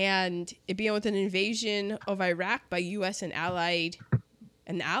 and it began with an invasion of Iraq by U.S. and allies,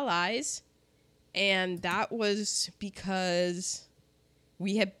 and that was because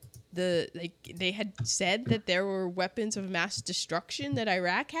they had said that there were weapons of mass destruction that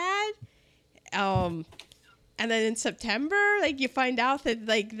Iraq had. And then in September, like you find out that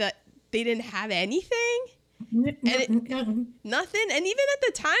that they didn't have anything, nothing. And even at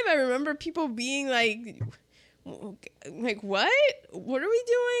the time, I remember people being like, what are we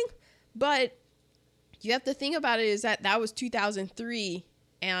doing? But you have to think about it is that was 2003,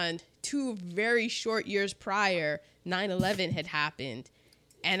 and 2 very short years prior, 9/11 had happened.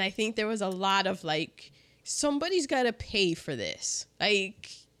 And I think there was a lot of like, somebody's got to pay for this. Like,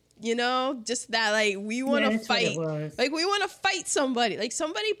 you know, just that, like, we want to fight. Like, we want to fight somebody. Like,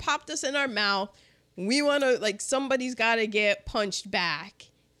 somebody popped us in our mouth. We want to, like, somebody's got to get punched back.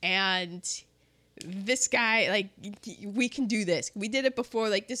 And this guy, like, we can do this. We did it before.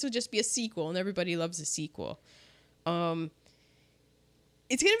 Like, this will just be a sequel, and everybody loves a sequel.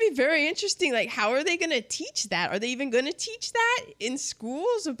 it's going to be very interesting. Like, how are they going to teach that? Are they even going to teach that in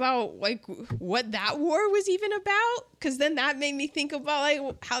schools about like what that war was even about? Because then that made me think about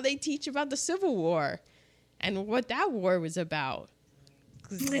like how they teach about the Civil War and what that war was about.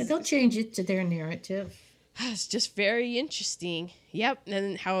 Yeah, they'll change it to their narrative. It's just very interesting. Yep.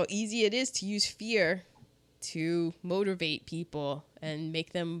 And how easy it is to use fear to motivate people and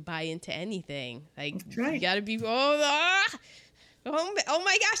make them buy into anything. Like, That's right. you gotta be, oh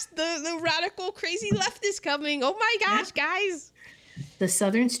my gosh, the radical crazy left is coming. Oh my gosh, guys. The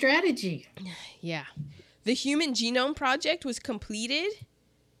Southern strategy. Yeah. The Human Genome Project was completed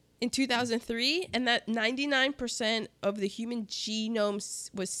in 2003, and that 99% of the human genome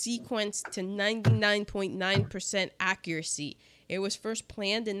was sequenced to 99.9% accuracy. It was first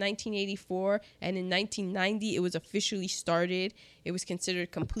planned in 1984, and in 1990, it was officially started. It was considered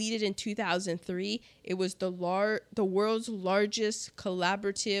completed in 2003. It was the world's largest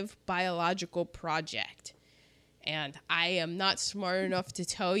collaborative biological project. And I am not smart enough to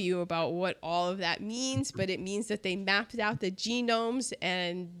tell you about what all of that means, but it means that they mapped out the genomes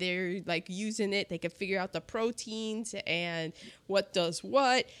and they're like using it. They can figure out the proteins and what does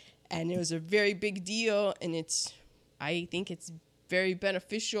what. And it was a very big deal. And I think it's very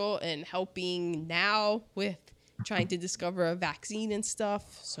beneficial in helping now with trying to discover a vaccine and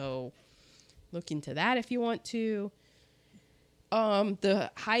stuff. So look into that if you want to.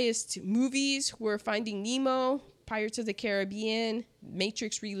 The highest movies were Finding Nemo, Pirates of the Caribbean,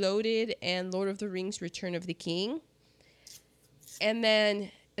 Matrix Reloaded, and Lord of the Rings: Return of the King. And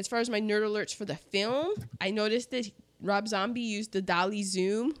then, as far as my nerd alerts for the film, I noticed that Rob Zombie used the dolly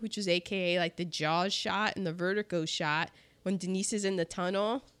zoom, which is AKA like the Jaws shot and the Vertigo shot when Denise is in the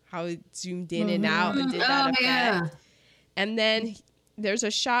tunnel, how it zoomed in and out and did that effect. Yeah. And then there's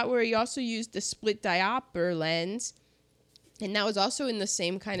a shot where he also used the split diopter lens. And that was also in the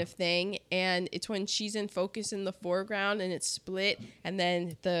same kind of thing. And it's when she's in focus in the foreground and it's split. And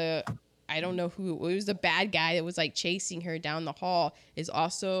then I don't know who, it was the bad guy that was like chasing her down the hall is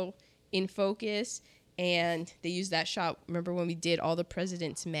also in focus. And they used that shot. Remember when we did All the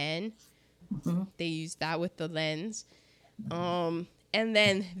President's Men? Mm-hmm. They used that with the lens. And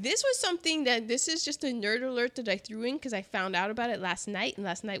then this was something that, this is just a nerd alert that I threw in because I found out about it last night. And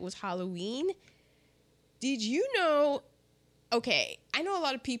last night was Halloween. Did you know... Okay, I know a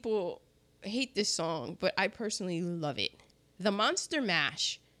lot of people hate this song, but I personally love it. The Monster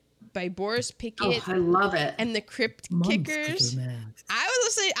Mash by Boris Pickett. Oh, I love it. And the Crypt Kickers.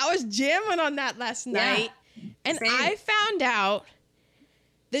 I was jamming on that last night. And same. I found out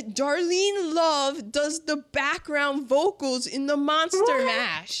that Darlene Love does the background vocals in the Monster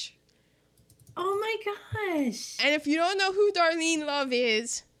Mash. Oh my gosh. And if you don't know who Darlene Love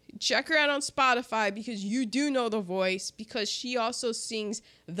is, check her out on Spotify because you do know the voice, because she also sings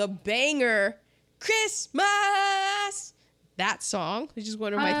the banger Christmas, that song, which is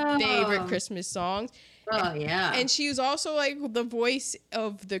one of my favorite Christmas songs. Oh, yeah. And she was also like the voice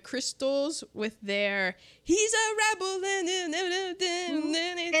of the Crystals with their "He's a Rebel."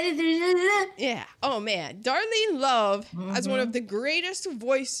 Yeah. Oh, man. Darlene Love has one of the greatest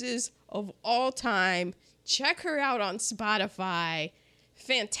voices of all time. Check her out on Spotify.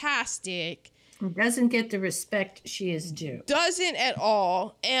 Fantastic. Doesn't get the respect she is due. Doesn't at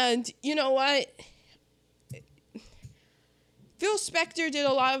all. And you know what? Phil Spector did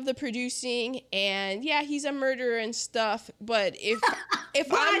a lot of the producing, and yeah, he's a murderer and stuff. But if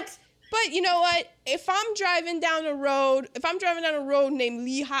but you know what? If I'm driving down a road named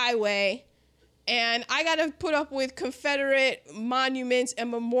Lee Highway, and I gotta put up with Confederate monuments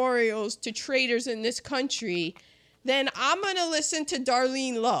and memorials to traitors in this country, then I'm going to listen to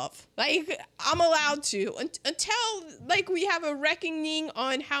Darlene Love. Like, I'm allowed to. Until, like, we have a reckoning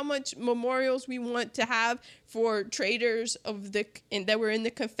on how much memorials we want to have for traitors that were in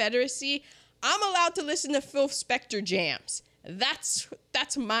the Confederacy, I'm allowed to listen to Phil Spector jams. That's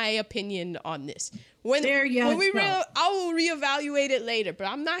my opinion on this. I will reevaluate it later, but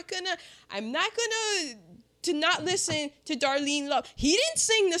I'm not gonna to not listen to Darlene Love. He didn't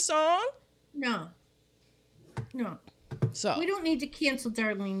sing the song. No. So we don't need to cancel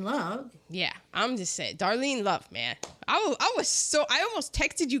Darlene Love. Yeah, I'm just saying, Darlene Love, man. I almost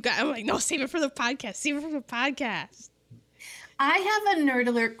texted you guys. I'm like, no, save it for the podcast. Save it for the podcast. I have a nerd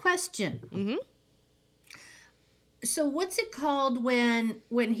alert question. Mm-hmm. So what's it called when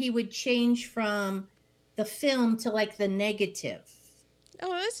he would change from the film to like the negative?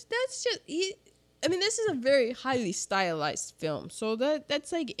 Oh, that's just I mean, this is a very highly stylized film, so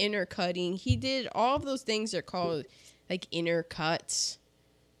that's like intercutting. He did all of those things are called like intercuts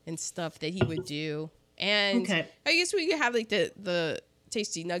and stuff that he would do. And okay. I guess we could have like the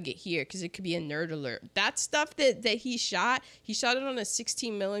tasty nugget here because it could be a nerd alert. That stuff that he shot it on a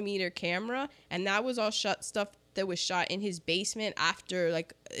 16 millimeter camera, and that was all stuff that was shot in his basement after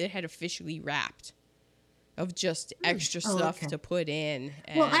like it had officially wrapped, of just extra stuff to put in.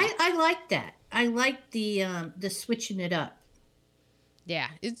 And well, I like that. I like the switching it up. Yeah,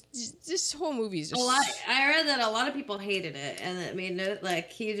 it's this whole movie is just. I read that a lot of people hated it, and it made it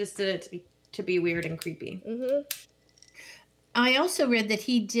like he just did it to be weird and creepy. Mm-hmm. I also read that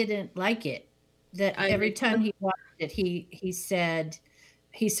he didn't like it. That every time he watched it, he said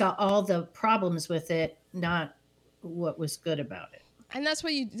he saw all the problems with it, not what was good about it. And that's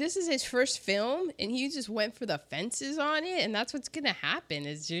why this is his first film, and he just went for the fences on it, and that's what's gonna happen.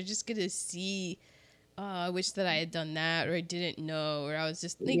 Is you're just gonna see. I wish that I had done that, or I didn't know, or I was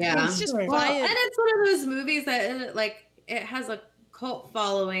just thinking. Yeah. It's just well, and it's one of those movies that like it has a cult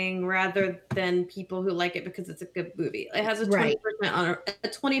following rather than people who like it because it's a good movie. It has a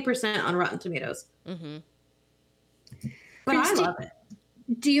 20% on Rotten Tomatoes. Mm-hmm. But I love it.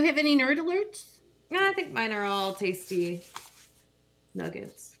 Do you have any nerd alerts? Yeah, I think mine are all tasty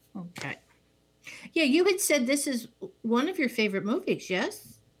nuggets. Okay. Yeah, you had said this is one of your favorite movies,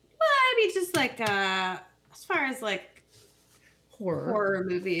 yes? Well, I mean, just like as far as like horror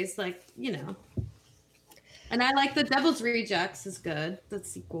movies, like, you know. And I like The Devil's Rejects is good. The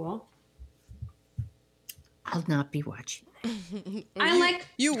sequel. I'll not be watching.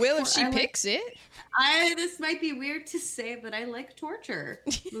 You will if she picks it. This might be weird to say, but I like torture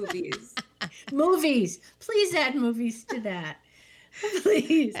movies. Movies. Please add movies to that.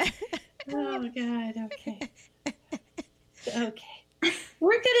 Please. Oh God. Okay. Okay.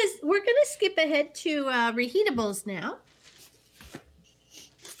 We're gonna skip ahead to reheatables now,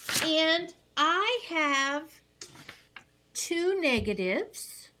 and I have 2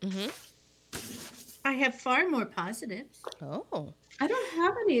 negatives. Mm-hmm. I have far more positives. Oh, I don't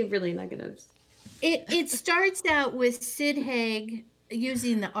have any really negatives. It starts out with Sid Haig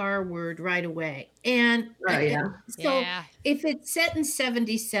using the R word right away, and so if it's set in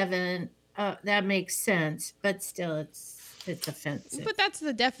 77, that makes sense, but still it's offensive. But that's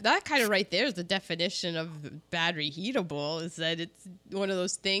that kind of right there is the definition of bad reheatable, is that it's one of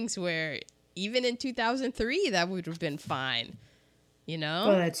those things where even in 2003 that would have been fine, you know.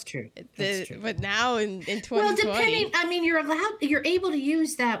 Well, that's true. That's true. But now in 2020, well, depending, I mean, you're able to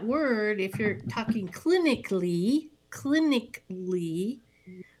use that word if you're talking clinically,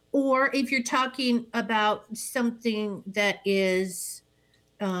 or if you're talking about something that is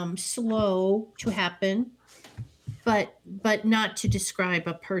slow to happen, but not to describe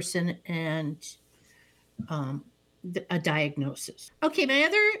a person and a diagnosis. Okay, my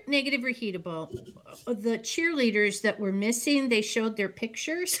other negative reheatable, the cheerleaders that were missing, they showed their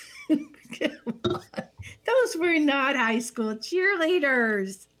pictures. Those were not high school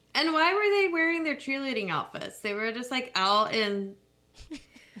cheerleaders. And why were they wearing their cheerleading outfits? They were just like out in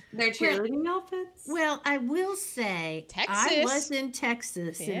their cheerleading outfits? Well, I will say, Texas. I was in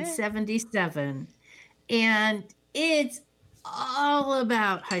Texas in 77, and it's all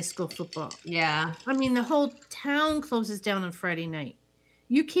about high school football. Yeah. I mean, the whole town closes down on Friday night.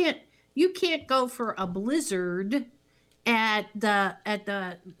 You can't go for a blizzard at the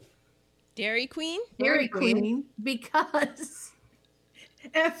Dairy Queen because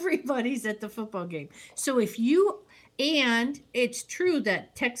everybody's at the football game. So and it's true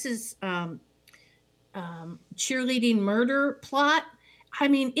that Texas cheerleading murder plot, I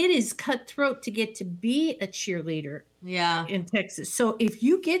mean, it is cutthroat to get to be a cheerleader in Texas. So if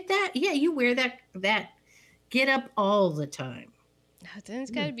you get that, you wear that get up all the time. Then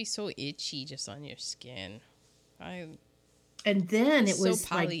it's got to be so itchy just on your skin. And then it was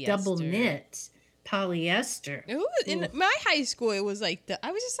so like double knit polyester. In my high school, it was like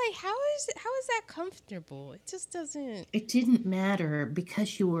I was just like, how is that comfortable? It just doesn't. It didn't matter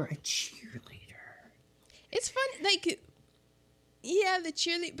because you were a cheerleader. It's fun, like. Yeah, the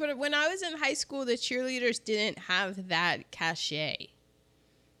cheerleader. But when I was in high school, the cheerleaders didn't have that cachet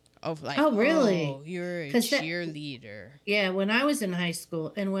of like, oh, really? Oh, you're a cheerleader. Yeah, when I was in high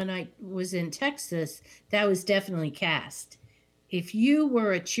school and when I was in Texas, that was definitely cast. If you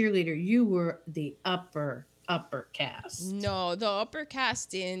were a cheerleader, you were the upper cast. No, the upper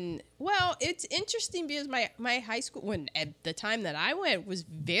cast it's interesting because my high school, at the time that I went, was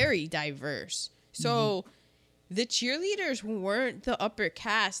very diverse. So. Mm-hmm. The cheerleaders weren't the upper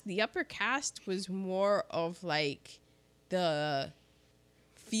cast. The upper cast was more of like the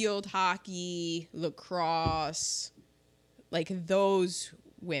field hockey, lacrosse, like those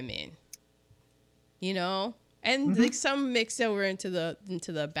women, you know, and like some mix over into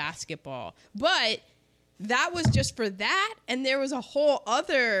the basketball. But that was just for that, and there was a whole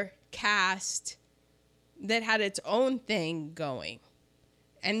other cast that had its own thing going.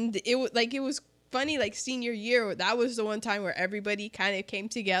 And it was funny, like senior year, that was the one time where everybody kind of came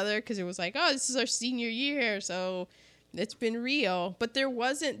together because it was like, oh, this is our senior year, so it's been real. But it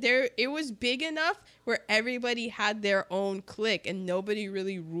was big enough where everybody had their own clique and nobody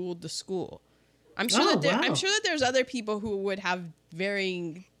really ruled the school. I'm sure that there's other people who would have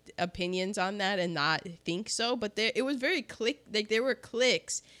varying opinions on that and not think so, but it was very like there were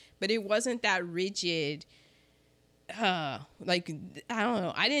cliques, but it wasn't that rigid. Like, I don't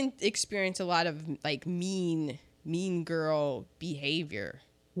know. I didn't experience a lot of like mean girl behavior.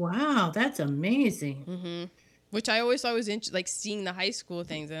 Wow, that's amazing. Mm-hmm. Which I always thought was like seeing the high school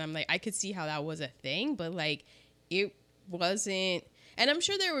things, and I'm like, I could see how that was a thing, but like it wasn't. And I'm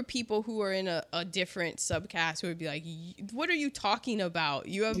sure there were people who were in a different subcast who would be like, what are you talking about?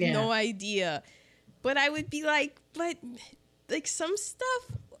 You have no idea. But I would be like, but like some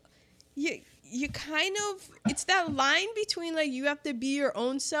stuff, you kind of, it's that line between like you have to be your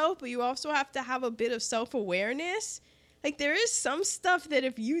own self, but you also have to have a bit of self-awareness. Like there is some stuff that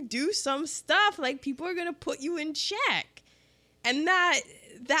if you do some stuff, like people are going to put you in check. And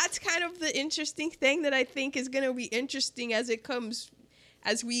that's kind of the interesting thing that I think is going to be interesting as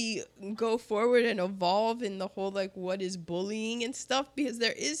we go forward and evolve in the whole, like, what is bullying and stuff, because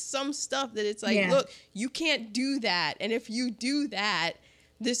there is some stuff that it's like, look, you can't do that. And if you do that,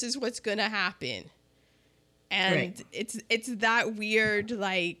 this is what's going to happen. And it's that weird,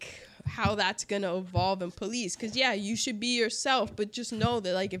 like, how that's going to evolve in police. Because, yeah, you should be yourself, but just know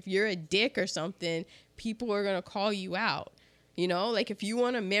that, like, if you're a dick or something, people are going to call you out. You know, like, if you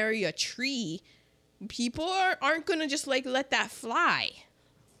want to marry a tree, people aren't going to just, like, let that fly.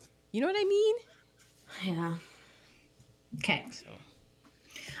 You know what I mean? Yeah. Okay.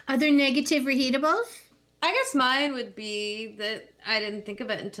 Other negative reheatables? I guess mine would be that I didn't think of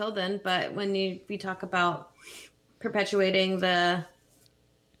it until then, but when we talk about perpetuating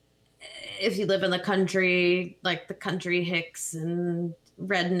if you live in the country, like the country hicks and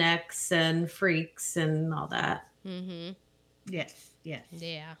rednecks and freaks and all that. Mm-hmm. Yes.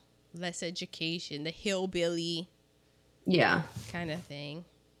 Yeah. Less education, the hillbilly. Yeah. Kind of thing.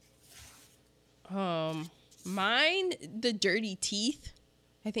 Mine, the dirty teeth.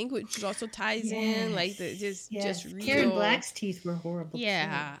 I think which also ties in, like, the just real. Karen Black's teeth were horrible.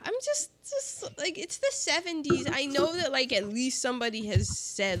 Yeah, too. I'm just like, it's the 70s. I know that, like, at least somebody has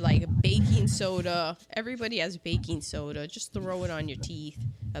said, like, baking soda. Everybody has baking soda. Just throw it on your teeth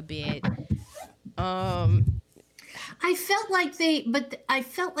a bit. I felt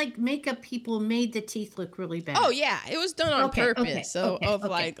like makeup people made the teeth look really bad. Oh yeah, it was done on purpose.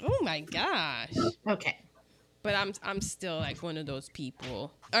 Like, oh my gosh. Okay. But I'm still like one of those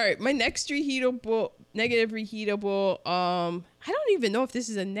people. All right, my next negative reheatable. I don't even know if this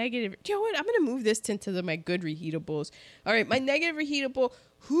is a negative. You know what? I'm gonna move this into my good reheatables. All right, my negative reheatable.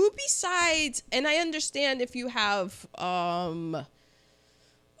 Who besides? And I understand if you have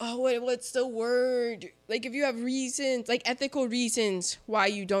what's the word? Like if you have reasons, like ethical reasons why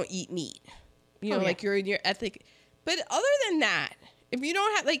you don't eat meat. You know, like you're in your ethic. But other than that, if you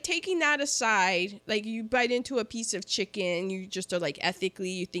don't have, like, taking that aside, like you bite into a piece of chicken, you just are like ethically,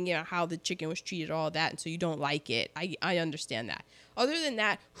 you're thinking about how the chicken was treated, all that, and so you don't like it. I understand that. Other than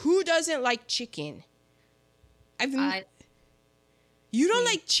that, who doesn't like chicken? You don't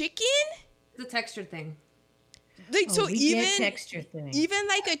like chicken? It's a texture thing. Like, so texture thing. Even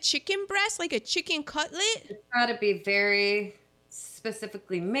like a chicken breast, like a chicken cutlet? It's got to be very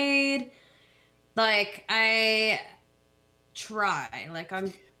specifically made. Like, I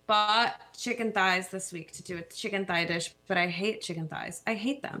bought chicken thighs this week to do a chicken thigh dish, but I hate chicken thighs. I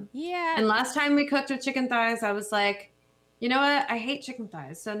hate them. Yeah. And last time we cooked with chicken thighs, I was like, you know what? I hate chicken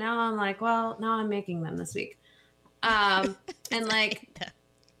thighs. So now I'm like, well, now I'm making them this week. And like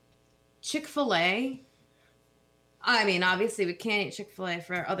Chick-fil-A, I mean, obviously we can't eat Chick-fil-A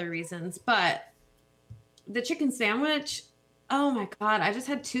for other reasons, but the chicken sandwich, oh my God, I just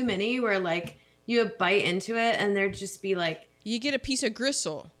had too many where like you would bite into it and there'd just be like, you get a piece of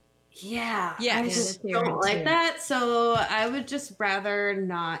gristle. Yeah. Yeah. I just don't like that. So I would just rather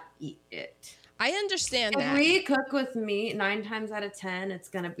not eat it. I understand that. If we cook with meat, 9 times out of 10, it's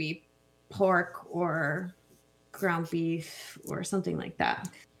going to be pork or ground beef or something like that.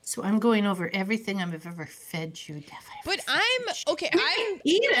 So I'm going over everything I've ever fed you. But I'm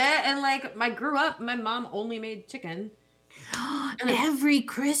eat it. And like, I grew up, my mom only made chicken. Every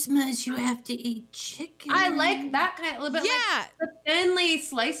Christmas you have to eat chicken. I like that kind of a little bit Yeah. like the thinly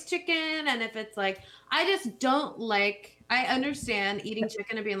sliced chicken. And if it's like, I just don't like, I understand eating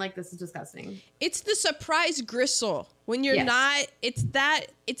chicken and being like, this is disgusting. It's the surprise gristle when you're Yes. not. It's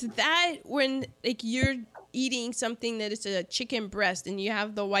that when like you're eating something that is a chicken breast and you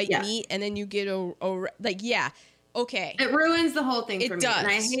have the white Yeah. meat and then you get okay. It ruins the whole thing It for me. And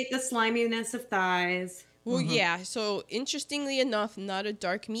I does. hate the sliminess of thighs. Well, yeah. So interestingly enough, not a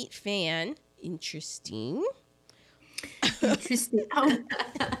dark meat fan. Interesting. Interesting. Oh.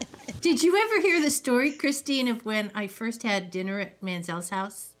 Did you ever hear the story, Christine, of when I first had dinner at Manzel's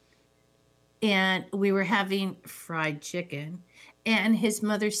house? And we were having fried chicken. And his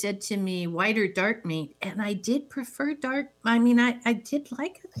mother said to me, white or dark meat? And I did prefer dark. I mean, I did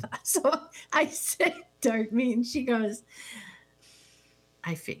like it. So I said dark meat. And she goes,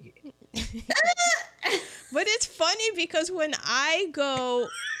 I figured. But it's funny because when I go,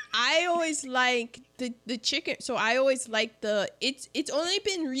 I always like the chicken. So I always like it's only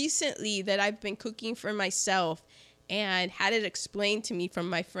been recently that I've been cooking for myself and had it explained to me from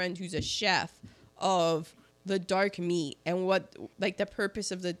my friend who's a chef of the dark meat and what like the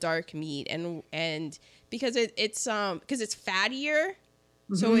purpose of the dark meat and because it's fattier.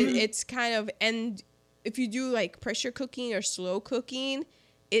 So it's kind of, and if you do like pressure cooking or slow cooking,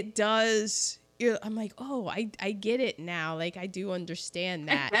 it does. I'm like, oh, I get it now. Like, I do understand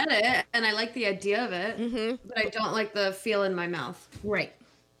that. I get it. And I like the idea of it. Mm-hmm. But I don't like the feel in my mouth. Right.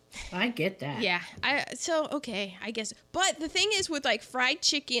 I get that. Yeah. Okay, I guess. But the thing is with like fried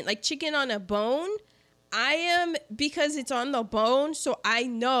chicken, like chicken on a bone, because it's on the bone, so I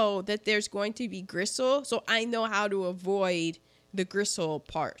know that there's going to be gristle. So I know how to avoid the gristle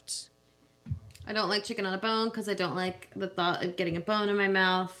parts. I don't like chicken on a bone because I don't like the thought of getting a bone in my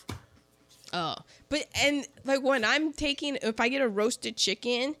mouth. Oh, but and like when if I get a roasted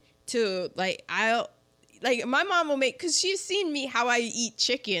chicken to like, my mom will make, cause she's seen me how I eat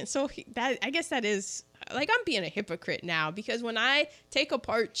chicken. So I guess that is like, I'm being a hypocrite now because when I take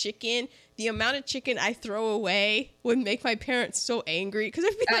apart chicken, the amount of chicken I throw away would make my parents so angry. Cause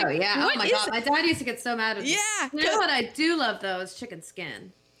I'd be like, Oh yeah. what Oh my is God. My dad used to get so mad at me. Yeah, You know what I do love though is chicken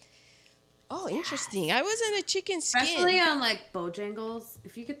skin. Oh, interesting. I wasn't a chicken skin. Especially on like Bojangles.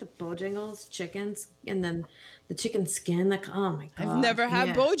 If you get the Bojangles chickens and then the chicken skin, like, oh my God. I've never had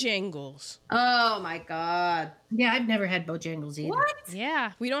yeah. Bojangles. Oh my God. Yeah, I've never had Bojangles either. What?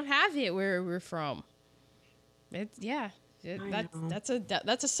 Yeah, we don't have it where we're from. That's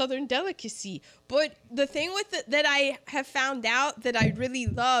a southern delicacy. But the thing with it that I have found out that I really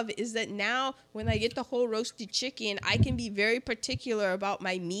love is that now when I get the whole roasted chicken, I can be very particular about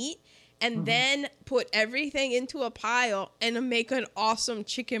my meat and then put everything into a pile and make an awesome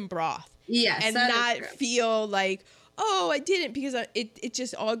chicken broth. Yes. And that is not true. feel like, oh, I didn't, because it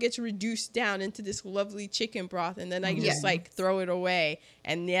just all gets reduced down into this lovely chicken broth, and then I just like throw it away,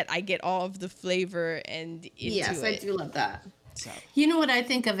 and yet I get all of the flavor and into Yes, it. I do love that. So. You know what I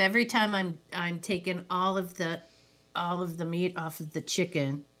think of every time I'm taking all of the meat off of the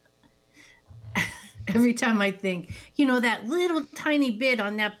chicken. Every time I think, that little tiny bit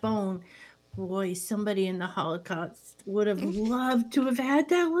on that bone, boy, somebody in the Holocaust would have loved to have had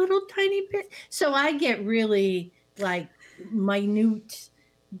that little tiny bit. So I get really like minute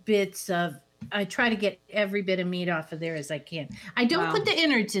bits of, I try to get every bit of meat off of there as I can. I don't put the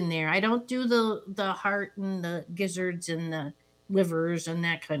innards in there. I don't do the heart and the gizzards and the livers and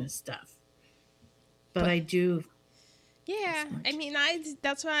that kind of stuff. But I do. Yeah, I mean,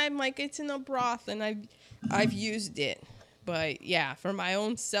 that's why I'm like, it's in a broth, and I've used it. But yeah, for my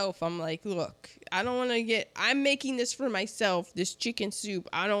own self, I'm like, look, I don't want to I'm making this for myself, this chicken soup.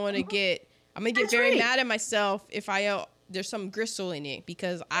 I don't want to I'm going to get very mad at myself if there's some gristle in it,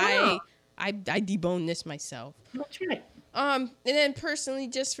 because I debone this myself. That's right. And then personally,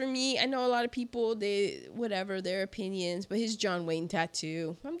 just for me, I know a lot of people, their opinions, but his John Wayne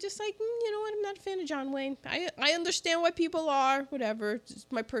tattoo, I'm just like, you know what? I'm not a fan of John Wayne. I understand what people are, whatever. It's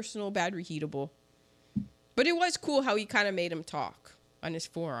my personal bad reheatable. But it was cool how he kind of made him talk on his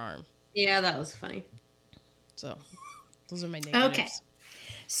forearm. Yeah, that was funny. So those are my negatives. Okay.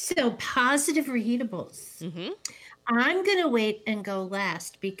 So positive reheatables. Mm-hmm. I'm going to wait and go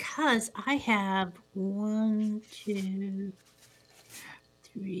last because I have 1, 2,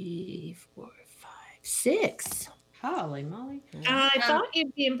 3, 4, 5, 6. Holy moly. I thought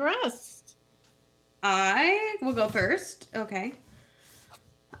you'd be impressed. I will go first. Okay.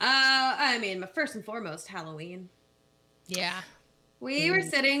 I mean, first and foremost, Halloween. Yeah. We were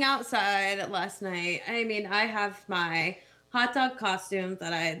sitting outside last night. I mean, I have my hot dog costume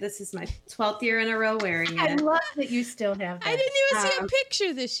this is my 12th year in a row wearing I it. love that you still have that. I didn't even see a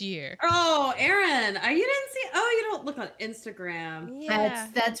picture this year. Oh, Erin, you didn't see? Oh, you don't look on Instagram. Yeah.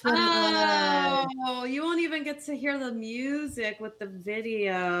 That's what it was. Oh, you won't even get to hear the music with the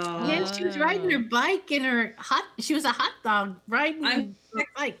video. Yeah, she was riding her bike in her she was a hot dog riding her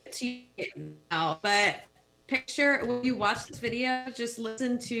bike. No, but picture when you watch this video, just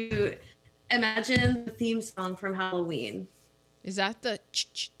imagine the theme song from Halloween. Is that the?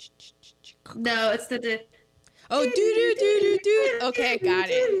 No, it's the. Oh, do do do do do. Okay, got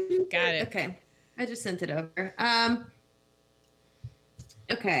it. Okay, I just sent it over.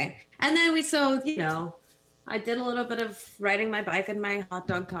 Okay, and then I did a little bit of riding my bike in my hot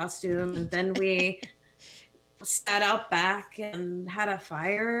dog costume, and then we sat out back and had a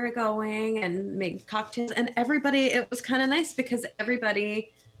fire going and made cocktails, and it was kind of nice because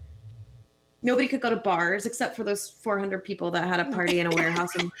nobody could go to bars except for those 400 people that had a party in a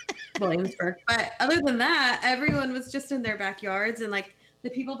warehouse in Williamsburg. But other than that, everyone was just in their backyards, and like the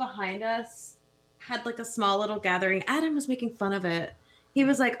people behind us had like a small little gathering. Adam was making fun of it. He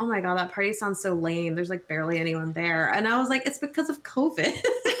was like, "Oh my God, that party sounds so lame. There's like barely anyone there." And I was like, "It's because of COVID."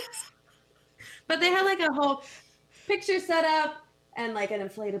 But they had like a whole picture set up and like an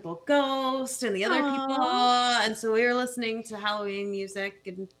inflatable ghost and the other people. And so we were listening to Halloween music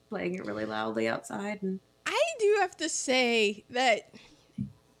and playing it really loudly outside. And I do have to say that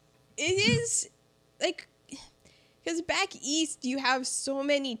it is like, because back east you have so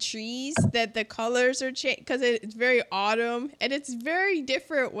many trees that the colors are changed because it's very autumn, and it's very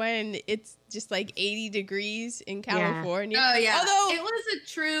different when it's just like 80 degrees in California. Oh yeah, although it was a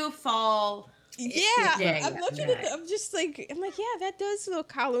true fall. Yeah, I'm looking at I'm just like, I'm like, yeah, that does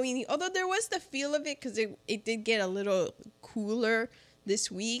look Halloween-y. Although there was the feel of it because it did get a little cooler this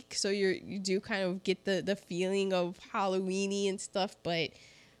week, so you do kind of get the feeling of Halloween-y and stuff. But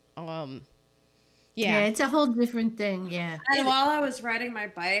yeah, it's a whole different thing. Yeah. And while I was riding my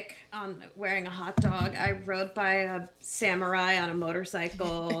bike wearing a hot dog, I rode by a samurai on a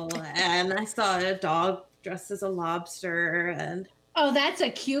motorcycle, and I saw a dog dressed as a lobster. And oh, that's a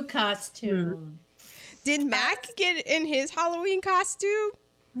cute costume. Did Mac get in his Halloween costume?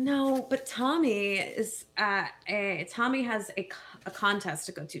 No, but Tommy has a contest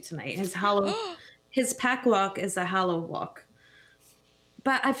to go to tonight. His pack walk is a Hallow walk.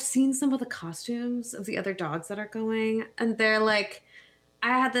 But I've seen some of the costumes of the other dogs that are going, and they're like, I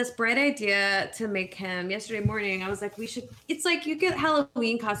had this bright idea to make him yesterday morning. I was like, it's like you get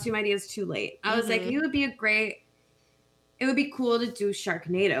Halloween costume ideas too late. I was like, it would be cool to do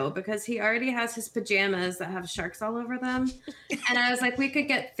Sharknado because he already has his pajamas that have sharks all over them. And I was like, we could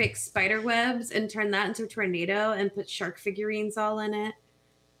get fake spider webs and turn that into a tornado and put shark figurines all in it.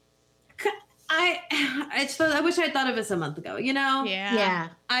 I wish I'd thought of this a month ago, Yeah.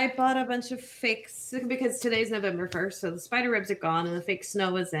 I bought a bunch of fakes because today's November 1st, so the spider webs are gone and the fake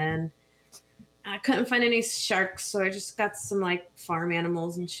snow is in. I couldn't find any sharks, so I just got some like farm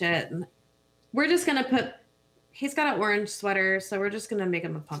animals and shit. And we're just gonna he's got an orange sweater, so we're just gonna make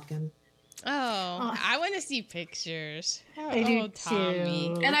him a pumpkin. Oh, I want to see pictures. I do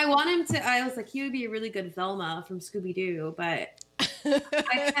Tommy. too. And I want him to. I was like, he would be a really good Velma from Scooby Doo, but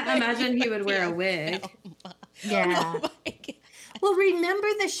I can't imagine he would wear a wig. Yeah. Oh my God. Well, remember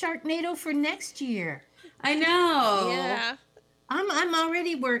the Sharknado for next year. I know. Yeah. I'm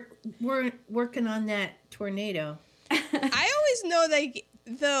already working on that tornado. I always know like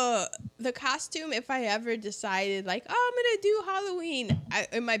the costume, if I ever decided like, oh, I'm gonna do Halloween,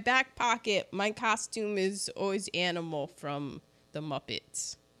 in my back pocket my costume is always Animal from the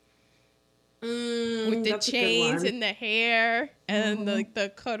Muppets. With the chains and the hair and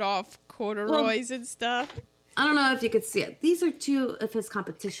the cut off corduroys and stuff. I don't know if you could see it. These are two of his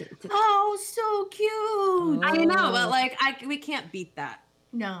competition. Oh, so cute. I know, but like we can't beat that.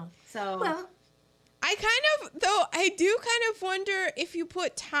 No. So Well, I do kind of wonder if you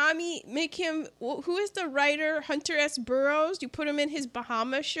put Tommy, make him, who is the writer, Hunter S. Burroughs, you put him in his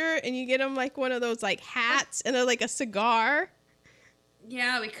Bahama shirt and you get him like one of those like hats and like a cigar.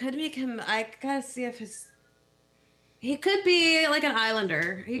 yeah, we could make him. I gotta see if he could be like an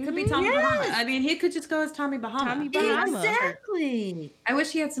Islander. He could be Tommy Bahama. I mean, he could just go as Tommy Bahama. Tommy Bahama. exactly. I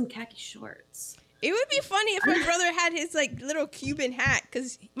wish he had some khaki shorts. It would be funny if my brother had his like little Cuban hat,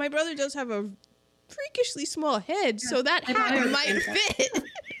 because my brother does have a freakishly small head, so that hat might fit.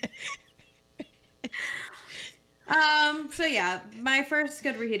 So yeah, my first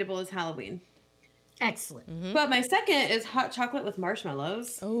good reheatable is Halloween. Excellent. But my second is hot chocolate with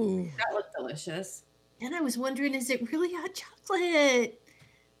marshmallows. Oh. That looked delicious. And I was wondering, is it really hot chocolate?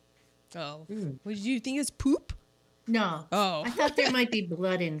 Oh. What, do you think it's poop? No. Oh. I thought there might be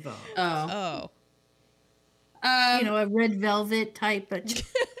blood involved. Oh. Oh. You know, a red velvet type, but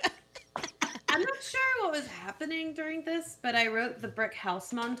I'm not sure what was happening during this, but I wrote the Brick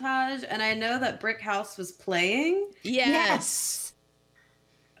House montage, and I know that Brick House was playing. Yes.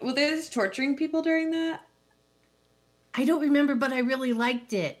 Were they just torturing people during that? I don't remember, but I really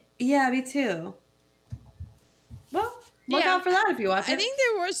liked it. Yeah, me too. Well, look Yeah. out for that if you watch it. I think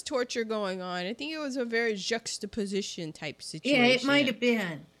there was torture going on. I think it was a very juxtaposition type situation. Yeah, it might have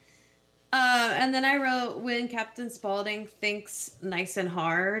been. And then I wrote when Captain Spaulding thinks nice and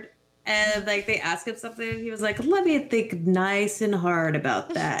hard, and like they ask him something, he was like, "Let me think nice and hard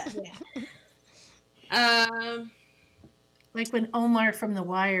about that." Like when Omar from The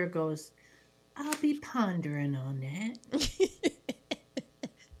Wire goes, I'll be pondering on that.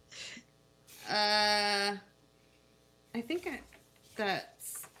 I think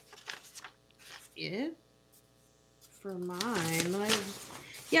that's it for mine.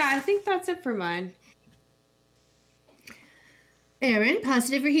 Yeah, I think that's it for mine. Erin,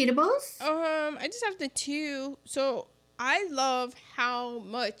 positive or heatables? I just have the two. So I love how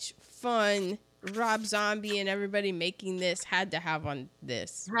much fun Rob Zombie and everybody making this had to have on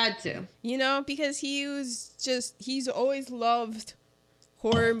this. Had to. You know, because he's always loved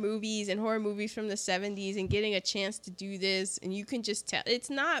horror movies and horror movies from the 70s, and getting a chance to do this, and you can just tell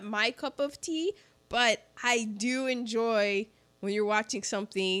it's not my cup of tea, but I do enjoy when you're watching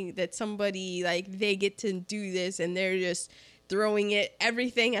something that somebody like they get to do this and they're just throwing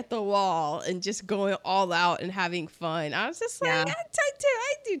everything at the wall and just going all out and having fun. I was just like, Yeah.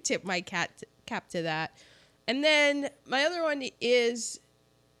 I do tip my cap to that. And then my other one is,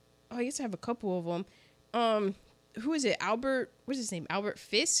 I guess I have a couple of them. Who is it? Albert, what's his name? Albert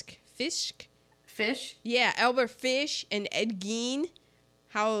Fisk? Fish? Yeah, Albert Fish and Ed Gein.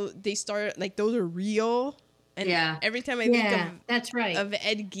 How they started, like, those are real. And Yeah. every time I think that's right. of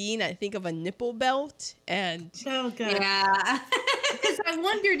Ed Gein, I think of a nipple belt. And Oh, God. Yeah. Because I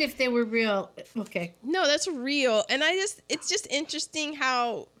wondered if they were real. Okay. no, that's real. And it's just interesting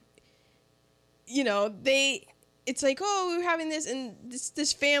how, you know, it's like, oh, we're having this and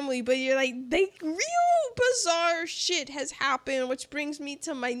this family, but you're like, real bizarre shit has happened, which brings me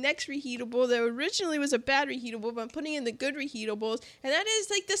to my next reheatable that originally was a bad reheatable, but I'm putting in the good reheatables, and that is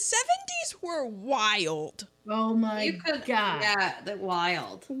like the 70s were wild. Oh, my God. Yeah, the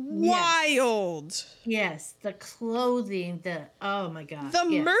wild. Wild. Yes, the clothing, oh, my God. The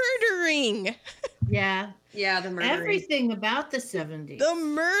yes. murdering. Yeah. Yeah, the murdering. Everything about the 70s. The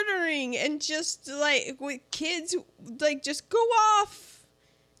murdering, and just like with kids, like just go off,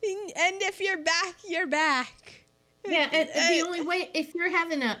 and if you're back, you're back. Yeah, and the only way, if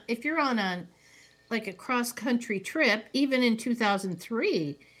you're on a like a cross country trip, even in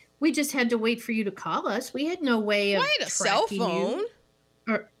 2003, we just had to wait for you to call us. We had no way of I had a cell tracking phone.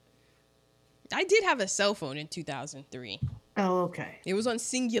 you. I did have a cell phone in 2003. Oh, okay. It was on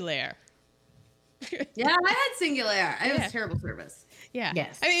Singular. Yeah, I had Singular. It Yeah. was terrible service. Yeah.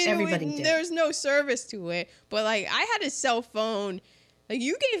 Yes, I mean, everybody did. there was no service to it, but like I had a cell phone. Like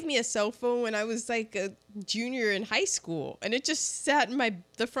you gave me a cell phone when I was like a junior in high school, and it just sat in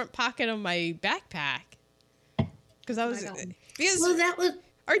the front pocket of my backpack. Because I was Well, that was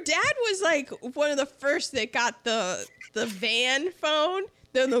our dad was like one of the first that got the van phone.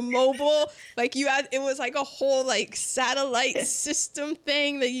 The mobile, like it was like a whole like satellite system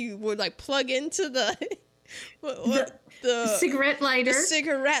thing that you would like plug into the cigarette lighter. The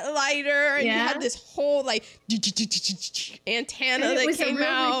cigarette lighter, and you Yeah. had this whole like antenna And it that was came a real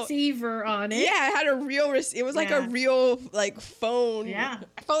out. receiver on it. Yeah, it had a real. It was like a Yeah. real like phone. Yeah.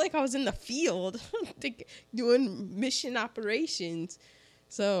 I felt like I was in the field, like, doing mission operations.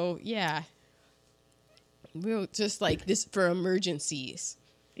 So yeah, we'll just like this for emergencies.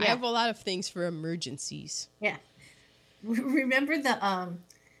 I Yeah. have a lot of things for emergencies. Yeah. Remember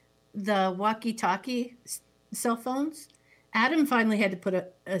the walkie-talkie cell phones? Adam finally had to put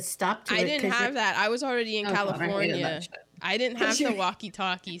a stop to it. I didn't 'cause have that. I was already in Oh, God, I hated California. that shit. I didn't have the Your-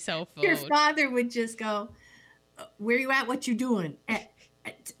 walkie-talkie cell phone. Your father would just go, "Where you at? What you doing?" At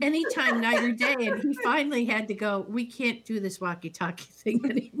any time, night or day. And he finally had to go, "We can't do this walkie-talkie thing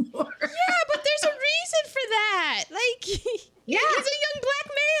anymore." Yeah, but there's a reason for that. Like, Yeah. he's a young black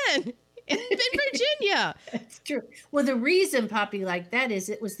man in Virginia. That's true. Well, the reason Poppy like that is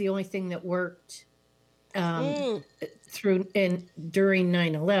it was the only thing that worked through and during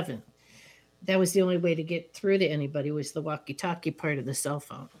 9/11. That was the only way to get through to anybody was the walkie-talkie part of the cell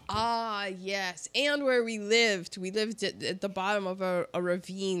phone. Ah, yes. And where we lived at the bottom of a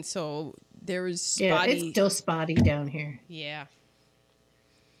ravine, so there was spotty. Yeah, it's still spotty down here. Yeah.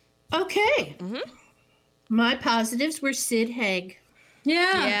 Okay. My positives were Sid Haig.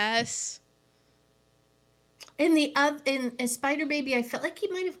 Yeah. Yes. In Spider Baby, I felt like he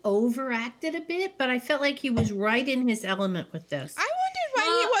might have overacted a bit, but I felt like he was right in his element with this. I wondered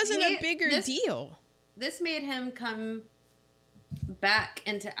why he wasn't a bigger deal. This made him come back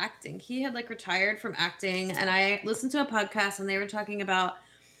into acting. He had like retired from acting, and I listened to a podcast and they were talking about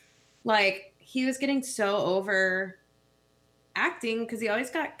like he was getting so over acting because he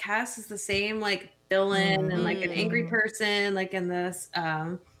always got cast as the same like villain and like an angry person like in this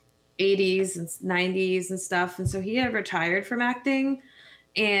 80s and 90s and stuff, and so he had retired from acting,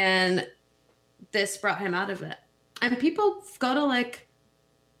 and this brought him out of it. And people go to like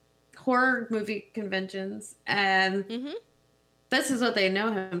horror movie conventions and this is what they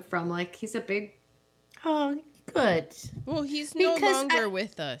know him from. Like he's a big Good. Well, he's no longer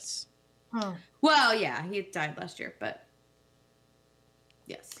with us. Oh. Well, yeah, he died last year, but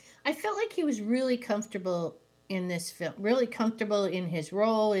yes. I felt like he was really comfortable in this film, really comfortable in his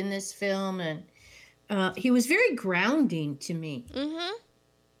role in this film, and he was very grounding to me.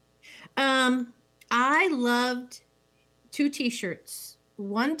 I loved 2 t-shirts.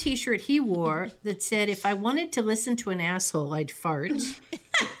 One t-shirt he wore that said, "If I wanted to listen to an asshole, I'd fart."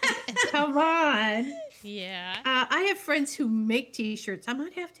 Come on. Yeah. I have friends who make t-shirts. I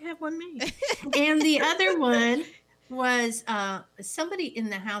might have to have one made. And the other one was somebody in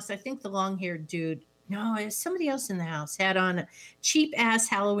the house, I think the long-haired dude, no, it was somebody else in the house, had on a cheap-ass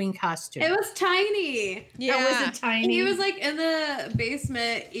Halloween costume. It was Tiny. Yeah. It was a Tiny. He was like in the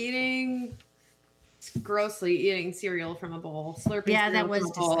basement grossly eating cereal from a bowl, slurping cereal that was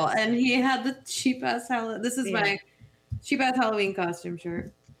from a bowl. disgusting. And he had the cheap-ass This is my cheap-ass Halloween costume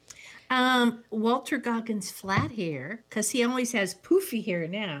shirt. Walter Goggins flat hair, because he always has poofy hair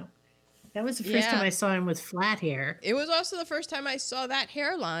now. That was the first time I saw him with flat hair. It was also the first time I saw that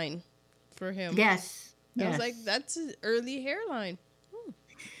hairline for him. Yes. I was like, that's an early hairline.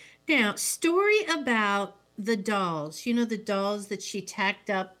 Now, story about the dolls. You know, the dolls that she tacked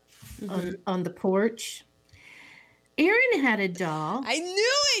up on the porch? Erin had a doll. I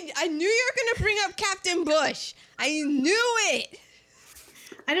knew it. I knew you were going to bring up Captain Bush. I knew it.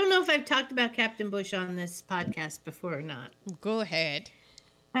 I don't know if I've talked about Captain Bush on this podcast before or not. Go ahead.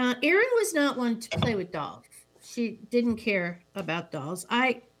 Erin was not one to play with dolls. She didn't care about dolls.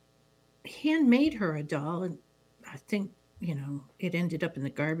 I handmade her a doll, and I think, it ended up in the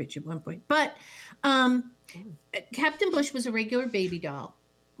garbage at one point. But Captain Bush was a regular baby doll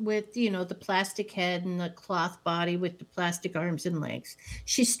with, the plastic head and the cloth body with the plastic arms and legs.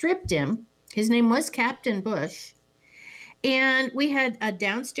 She stripped him. His name was Captain Bush. And we had a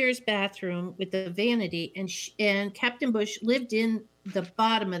downstairs bathroom with a vanity, and Captain Bush lived in the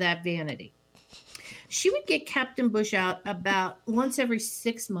bottom of that vanity. She would get Captain Bush out about once every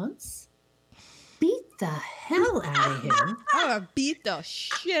 6 months, beat the hell out of him. I would beat the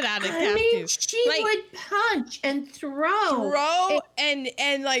shit out of Captain. I mean, she would punch and throw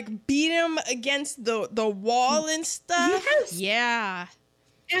and like beat him against the wall and stuff. Yes. Yeah.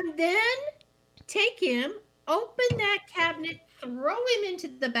 And then take him, open that cabinet, throw him into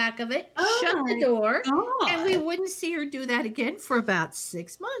the back of it, shut the door, and we wouldn't see her do that again for about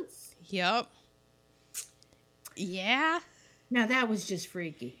 6 months. Yep. Yeah. Now that was just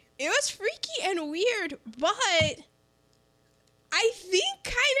freaky. It was freaky and weird, but I think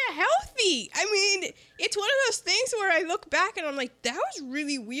kind of healthy. I mean, it's one of those things where I look back and I'm like, that was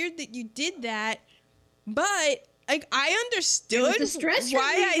really weird that you did that, but like I understood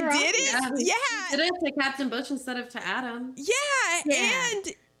why I did it. Yeah. Did it to Captain Bush instead of to Adam. Yeah.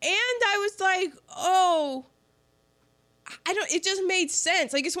 And I was like, oh, it just made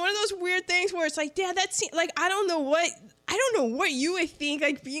sense. Like, it's one of those weird things where it's like, yeah, that's like, I don't know what you would think,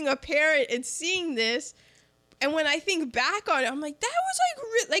 like being a parent and seeing this. And when I think back on it, I'm like, that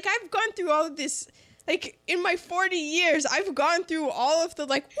was like I've gone through all of this, like in my 40 years, I've gone through all of the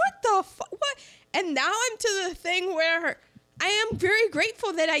like, what the fuck, what? And now I'm to the thing where I am very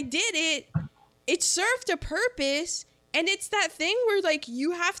grateful that I did it. It served a purpose. And it's that thing where like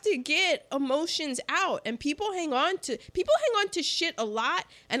you have to get emotions out, and people hang on to shit a lot.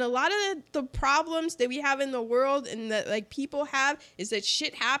 And a lot of the problems that we have in the world and that like people have is that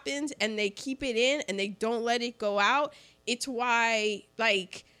shit happens and they keep it in and they don't let it go out. It's why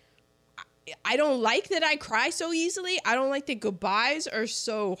like I don't like that I cry so easily. I don't like that goodbyes are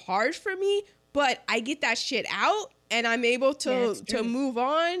so hard for me, but I get that shit out. And I'm able to move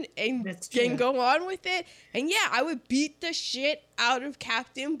on and go on with it. And yeah, I would beat the shit out of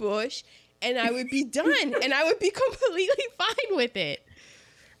Captain Bush and I would be done. And I would be completely fine with it.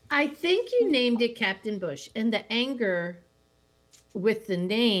 I think you named it Captain Bush. And the anger with the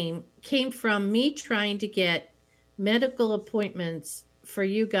name came from me trying to get medical appointments for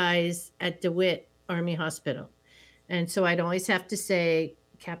you guys at DeWitt Army Hospital. And so I'd always have to say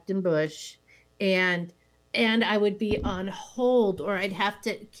Captain Bush, and I would be on hold, or I'd have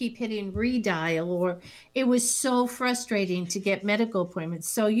to keep hitting redial, or it was so frustrating to get medical appointments.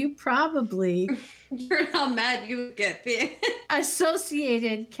 So you probably You're how mad you would get being.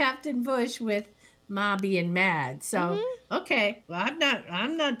 associated Captain Bush with Ma being mad. So okay, well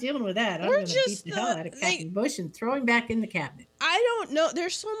I'm not dealing with that. I'm Or gonna beat just the hell out of Captain Bush and throw him back in the cabinet. I don't know.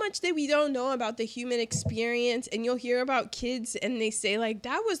 There's so much that we don't know about the human experience, and you'll hear about kids and they say like,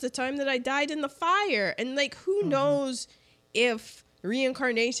 that was the time that I died in the fire. And like, who knows if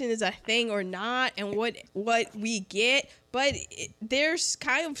reincarnation is a thing or not, and what we get. But there's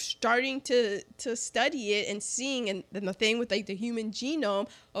kind of starting to study it and seeing, and the thing with like the human genome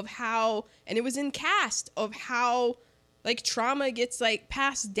of how, and it was in Cast, of how like trauma gets like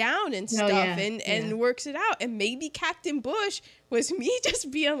passed down and stuff, and works it out. And maybe Captain Bush was me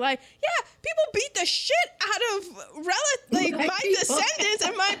just being like, yeah, people beat the shit out of my descendants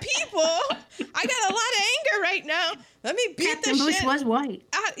and my people. I got a lot of anger right now. Let me beat Captain the Bush shit. was white.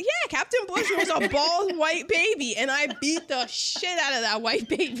 Yeah, Captain Bush was a bald white baby, and I beat the shit out of that white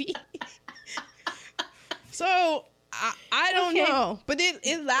baby. So I don't know, but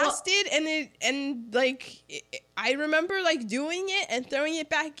it lasted, I remember like doing it and throwing it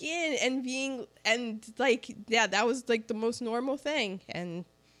back in and being, and like, yeah, that was like the most normal thing. And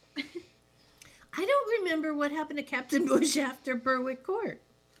I don't remember what happened to Captain Bush after Berwick Court.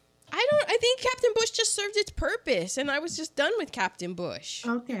 I think Captain Bush just served its purpose, and I was just done with Captain Bush.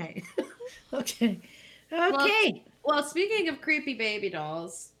 Okay. Okay. Well, speaking of creepy baby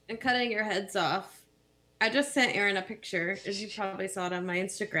dolls and cutting your heads off, I just sent Aaron a picture, as you probably saw it on my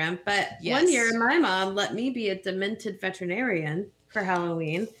Instagram. But Yes. one year, my mom let me be a demented veterinarian for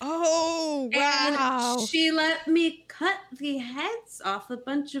Halloween. Oh, wow. And she let me cut the heads off a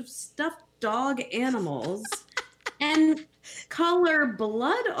bunch of stuffed dog animals and color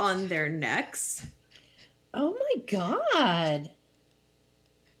blood on their necks. Oh my God.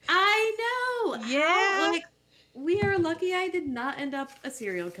 I know. Yeah. Like, we are lucky I did not end up a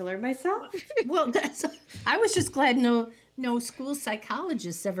serial killer myself. Well, I was just glad no school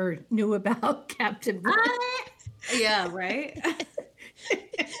psychologists ever knew about Captain Bush. Yeah, right?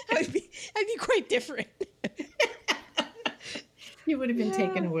 I'd be quite different. You would have been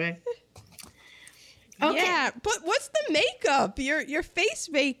taken away. Okay. Yeah, but what's the makeup? Your face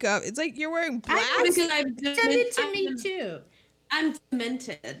makeup. It's like you're wearing black. Because Send it to me too. I'm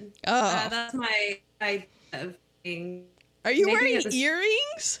demented. Oh. That's my idea of being. Are you maybe wearing it was-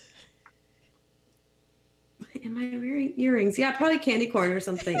 earrings? Am I wearing earrings? Yeah, probably candy corn or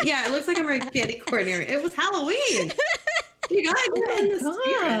something. Yeah, it looks like I'm wearing candy corn earrings. It was Halloween. You gotta get in the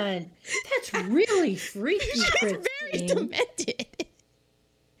spirit. God, that's really freaky, She's very Christine. demented.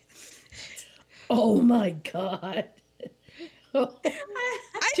 Oh my God. I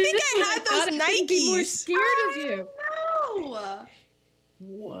think I had those Be more Nikes. scared of you. No.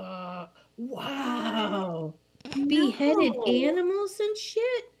 Wow. Wow. Beheaded animals and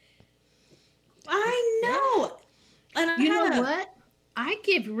shit. I know. And I You had know a- what? I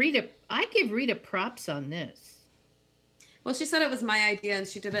give Rita props on this. Well, she said it was my idea, and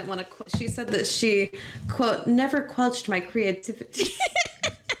she didn't want to. She said that she, quote, never quelched my creativity.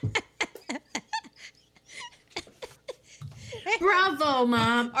 Bravo,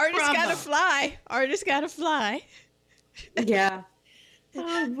 Mom. Artists Bravo. gotta fly. Artists gotta fly. Yeah.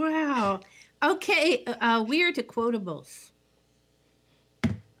 Oh, wow. Okay, weird to quotables.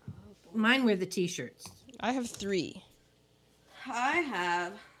 Mine were the t-shirts. I have 3. I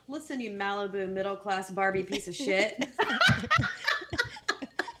have. Listen, you Malibu middle class Barbie piece of shit.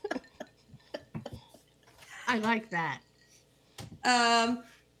 I like that.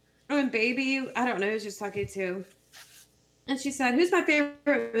 When Baby, I don't know who she was talking to, and she said, "Who's my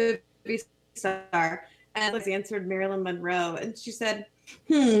favorite movie star?" And Liz answered Marilyn Monroe, and she said,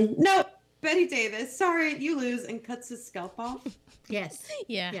 no, Betty Davis. Sorry, you lose," and cuts his scalp off. Yes.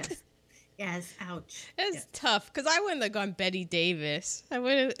 Yeah. Yes. Yes. Ouch. It's Yes. tough because I wouldn't have gone Betty Davis. I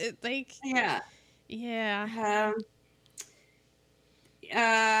would have like, Yeah. yeah.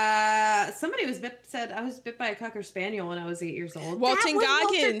 Somebody said I was bit by a cocker spaniel when I was 8 years old. Walton was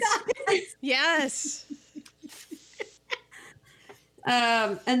Walter Goggins. Goggins. Yes.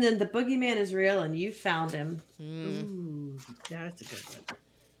 And then the boogeyman is real, and you found him. Ooh, that's a good one.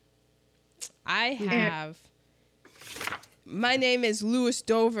 I have. My name is Louis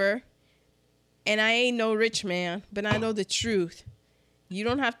Dover, and I ain't no rich man, but I know the truth. You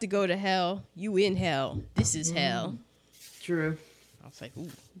don't have to go to hell. You in hell. This is hell. True. I was like, ooh,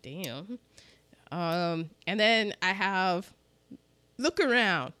 damn. And then I have look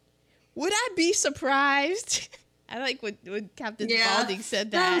around. Would I be surprised? I like when Captain Spaulding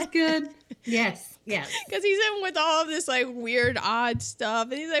said that. That was good. Yes. Because he's in with all of this like weird, odd stuff.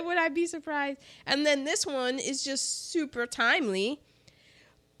 And he's like, would I be surprised? And then this one is just super timely.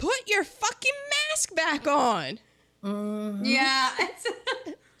 Put your fucking mask back on. Mhm. Yeah.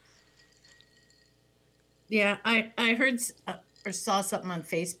 Yeah, I heard or saw something on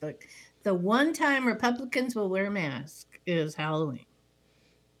Facebook. The one time Republicans will wear a mask is Halloween.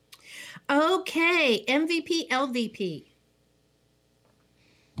 Okay, MVP, LVP.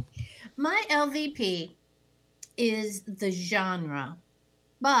 My LVP is the genre,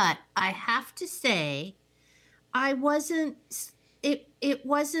 but I have to say, it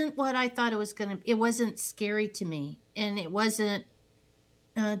wasn't what I thought it was gonna. It wasn't scary to me, and it wasn't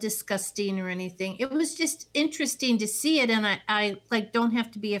disgusting or anything. It was just interesting to see it, and I like don't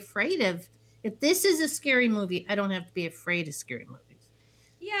have to be afraid of. If this is a scary movie, I don't have to be afraid of scary movies.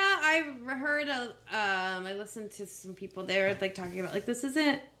 Yeah, I've heard I listened to some people there like talking about like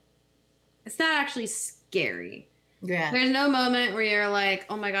it's not actually scary. Yeah. There's no moment where you're like,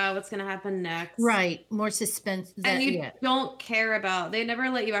 oh my God, what's gonna happen next? Right. More suspense. And you don't care about, they never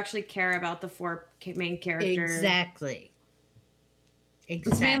let you actually care about the four main characters. Exactly.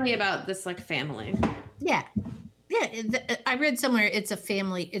 It's mainly about this like family. Yeah. Yeah. I read somewhere it's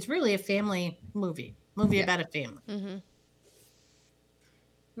really a family movie about a family. Mm-hmm.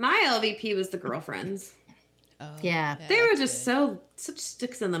 My LVP was the girlfriends. Oh, Yeah. They were just such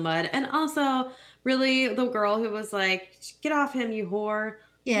sticks in the mud. And also, really, the girl who was like, get off him, you whore.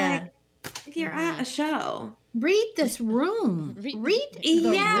 Yeah. Like, you're at a show. Read this room. Read the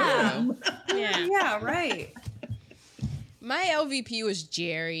room. Yeah, right. My LVP was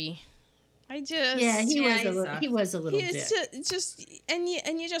Jerry. He was a little bit.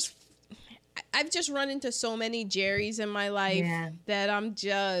 I've just run into so many Jerrys in my life that I'm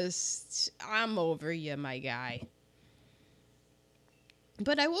over you, my guy.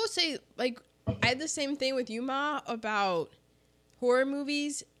 But I will say, like, I had the same thing with you, Ma, about horror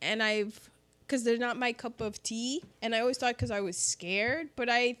movies, and because they're not my cup of tea, and I always thought because I was scared, but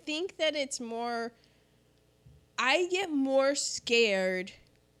I think that it's more, I get more scared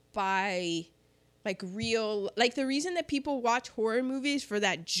by like real, like the reason that people watch horror movies for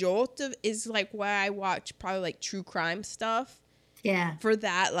that jolt of is like why I watch probably like true crime stuff. Yeah. For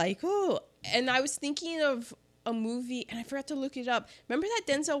that, like, oh, and I was thinking of a movie and I forgot to look it up. Remember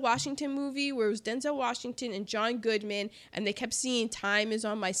that Denzel Washington movie where it was Denzel Washington and John Goodman and they kept seeing time is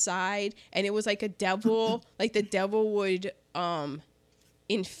on my side and it was like a devil, like the devil would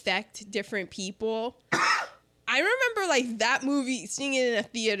infect different people. I remember like that movie, seeing it in a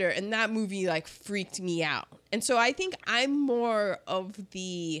theater, and that movie like freaked me out. And so I think I'm more of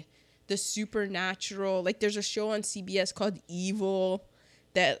the supernatural. Like there's a show on CBS called Evil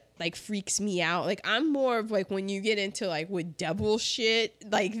that like freaks me out. Like I'm more of like when you get into like with devil shit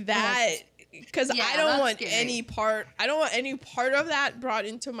like that, because I don't want any part. I don't want any part of that brought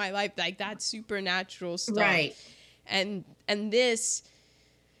into my life. Like that supernatural stuff. Right. And this,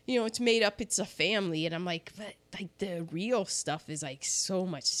 you know, it's made up, it's a family, and I'm like, but like the real stuff is like so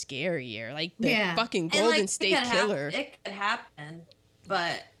much scarier. Like the fucking Golden State Killer. It could happen,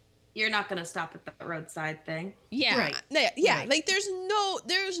 but you're not gonna stop at the roadside thing. Yeah, right. Yeah. Right. Like there's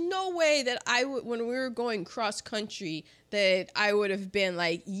no way that I would, when we were going cross country, that I would have been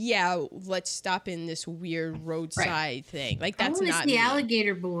like, yeah, let's stop in this weird roadside thing. Like that's not the me.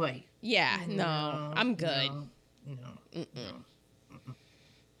 alligator boy. Yeah, no, I'm good. No.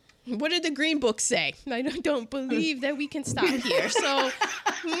 What did the Green Book say? I don't believe that we can stop here. So,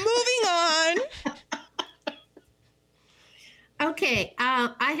 moving on. Okay,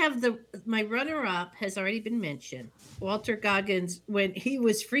 I have my runner-up has already been mentioned. Walter Goggins, when he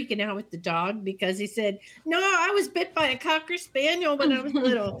was freaking out with the dog because he said, "No, I was bit by a Cocker Spaniel when I was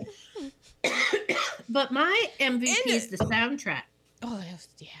little." But my MVP is the soundtrack. Oh, that was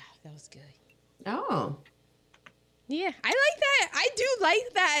good. Oh. Yeah, I like that. I do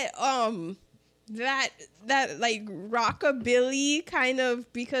like that that like rockabilly kind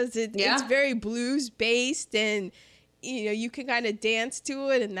of, because it's very blues based, and you know you can kind of dance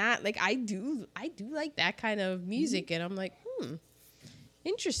to it, and that like I do like that kind of music, and I'm like,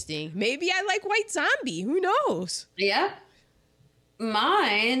 interesting. Maybe I like White Zombie. Who knows? Yeah.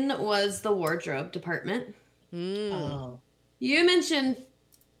 Mine was the wardrobe department. Oh. You mentioned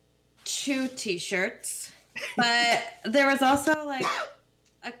 2 t-shirts. But there was also like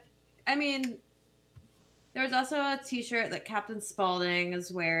there was also a t-shirt that Captain Spaulding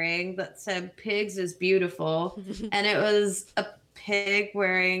is wearing that said "Pigs is beautiful," and it was pig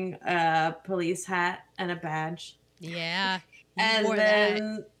wearing a police hat and a badge. Yeah. And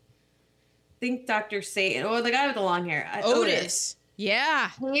then I think Dr. Satan, or the guy with the long hair. Otis. Yeah.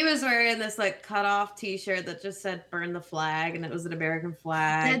 He was wearing this like cut off t-shirt that just said burn the flag, and it was an American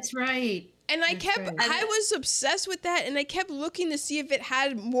flag. That's right. And I was obsessed with that, and I kept looking to see if it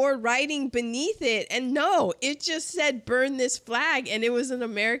had more writing beneath it. And no, it just said burn this flag, and it was an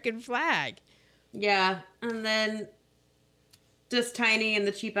American flag. Yeah. And then just Tiny in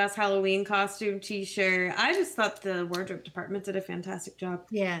the cheap ass Halloween costume t-shirt. I just thought the wardrobe department did a fantastic job.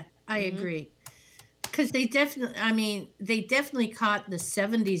 Yeah, I agree. Because they definitely caught the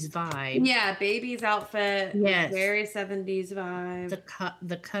 70s vibe. Yeah, Baby's outfit. Yes. Very 70s vibe.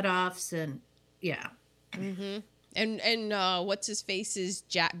 The cutoffs and yeah. Mm-hmm. And what's his face's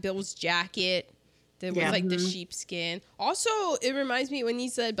Bill's jacket that was like the sheepskin. Also, it reminds me when he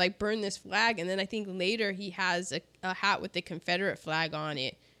said like burn this flag, and then I think later he has a hat with the Confederate flag on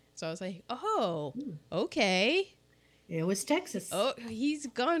it. So I was like, oh, okay. It was Texas. Oh, he's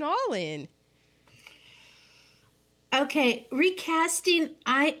gone all in. Okay, recasting.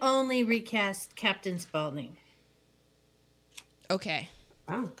 I only recast Captain Spaulding. Okay.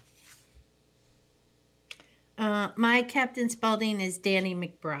 Wow. My Captain Spaulding is Danny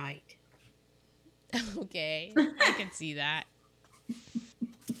McBride. Okay, I can see that.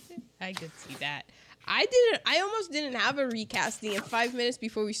 I could see that. I almost didn't have a recasting, and 5 minutes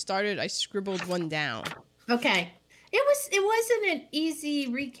before we started, I scribbled one down. Okay. It wasn't an easy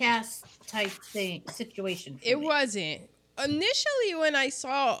recast type situation. It wasn't. Initially, when I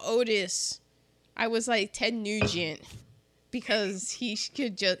saw Otis, I was like Ted Nugent, because he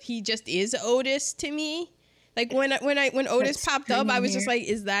just is Otis to me. Like when Otis popped up, I was just like,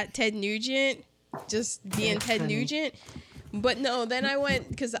 is that Ted Nugent? Just being Ted Nugent. But no, then I went,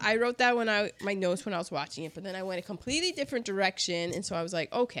 because I wrote that my notes when I was watching it, but then I went a completely different direction, and so I was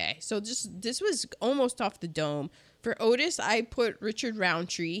like, okay, so this was almost off the dome. For Otis, I put Richard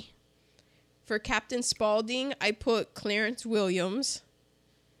Roundtree. For Captain Spaulding, I put Clarence Williams.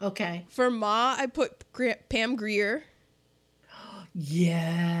 Okay. For Ma, I put Pam Grier.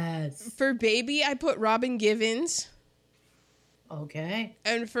 Yes. For Baby, I put Robin Givens. Okay.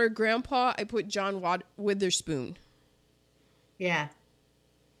 And for Grandpa, I put John Witherspoon. Yeah.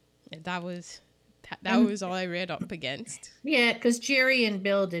 And that was all I read up against. Yeah, because Jerry and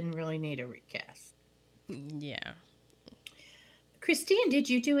Bill didn't really need a recast. Yeah. Christine, did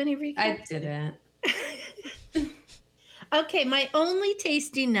you do any recast? I didn't. Okay, my only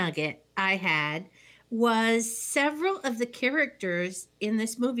tasty nugget I had was several of the characters in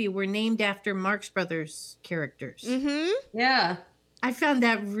this movie were named after Marx Brothers characters. Mm-hmm. Yeah. I found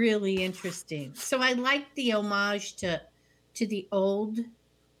that really interesting. So I liked the homage to the old,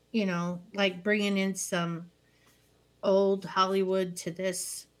 like bringing in some old Hollywood to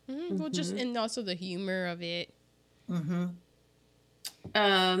this. Mm-hmm. Well, just, and also the humor of it. Mm-hmm.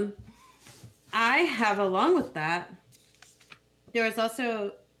 I have, along with that, there was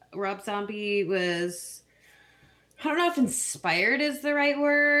also Rob Zombie was, I don't know if inspired is the right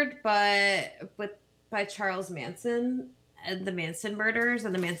word, but by Charles Manson and the Manson murders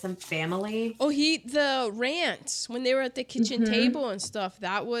and the Manson family. Oh, the rants when they were at the kitchen table and stuff.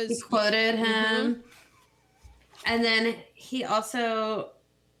 That was, he quoted him. And then he also,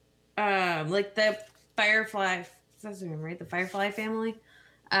 like the Firefly, that's his name, right? The Firefly family.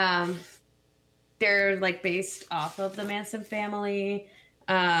 They're like based off of the Manson family.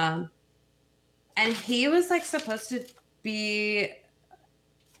 And he was like supposed to be,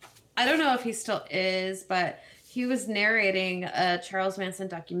 I don't know if he still is, but he was narrating a Charles Manson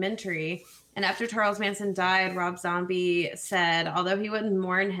documentary. And after Charles Manson died, Rob Zombie said, although he wouldn't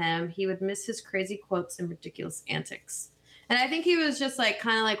mourn him, he would miss his crazy quotes and ridiculous antics. And I think he was just like,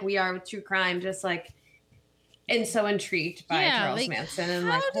 kind of like we are with true crime, just like, and so intrigued by Charles Manson and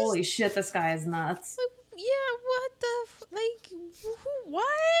like, holy shit, this guy is nuts. Yeah,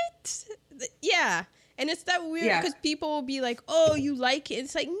 what? Yeah. And it's that weird because people will be like, oh, you like it.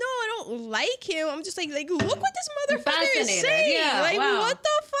 It's like, no, I don't like him. I'm just like look what this motherfucker is saying. Yeah, like, wow. What the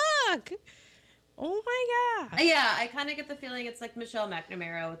fuck? Oh my God. Yeah, I kind of get the feeling it's like Michelle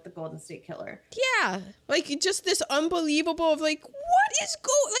McNamara with the Golden State Killer. Yeah. Like, just this unbelievable of like, who is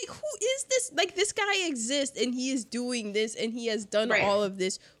this? Like, this guy exists and he is doing this and he has done all of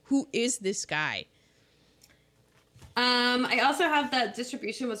this. Who is this guy? I also have that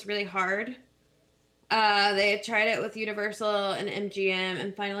distribution was really hard. They had tried it with Universal and MGM,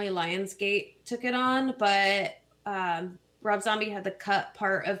 and finally Lionsgate took it on. But Rob Zombie had to cut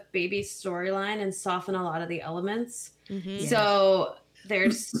part of Baby's storyline and soften a lot of the elements. Mm-hmm. So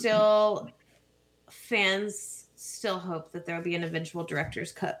there's still fans still hope that there will be an eventual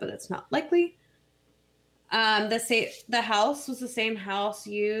director's cut, but it's not likely. The house was the same house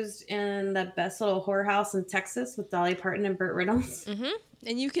used in the Best Little Whorehouse in Texas with Dolly Parton and Burt Reynolds. Mm-hmm.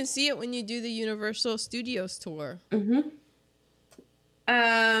 And you can see it when you do the Universal Studios tour. Mm-hmm.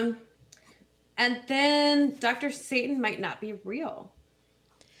 And then Dr. Satan might not be real.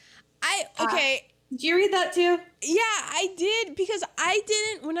 Did you read that too? Yeah, I did, because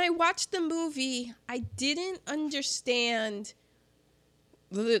when I watched the movie, I didn't understand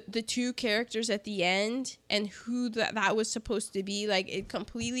the two characters at the end and who that was supposed to be. Like, it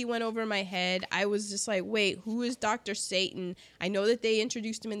completely went over my head. I was just like, wait, who is Dr. Satan? I know that they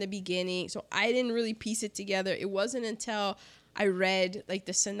introduced him in the beginning, so I didn't really piece it together. It wasn't until I read like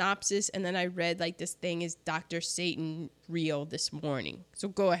the synopsis and then I read like this thing is Dr. Satan real this morning. So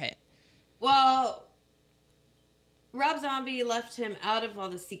go ahead. Well, Rob Zombie left him out of all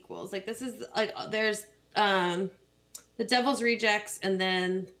the sequels. Like, this is like, there's The Devil's Rejects and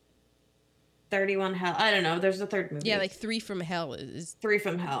then 31 Hell. I don't know. There's a third movie. Yeah, like 3 from Hell is 3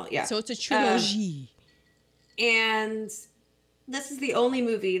 from Hell. Yeah. So it's a trilogy. And this is the only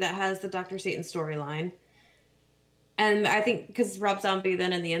movie that has the Dr. Satan storyline. And I think because Rob Zombie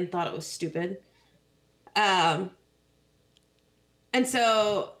then in the end thought it was stupid. And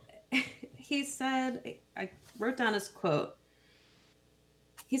so he said, I wrote down his quote.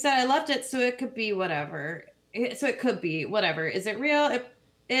 He said, I left it so it could be whatever. So it could be whatever. Is it real?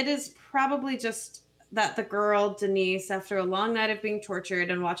 It is probably just that the girl, Denise, after a long night of being tortured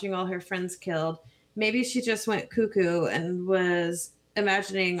and watching all her friends killed, maybe she just went cuckoo and was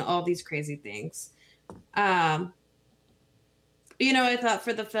imagining all these crazy things. I thought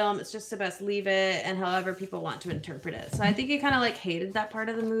for the film, it's just the best leave it and however people want to interpret it. So I think he kind of like hated that part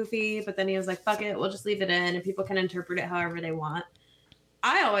of the movie, but then he was like, fuck it, we'll just leave it in and people can interpret it however they want.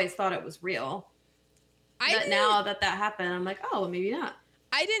 I always thought it was real. But now that happened, I'm like, oh, well, maybe not.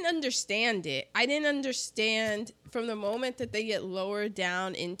 I didn't understand it. I didn't understand from the moment that they get lowered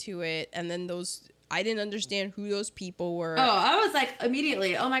down into it and then I didn't understand who those people were. Oh, I was like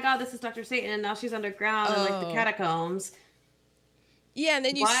immediately, oh my God, this is Dr. Satan and now she's underground in like the catacombs. Yeah, and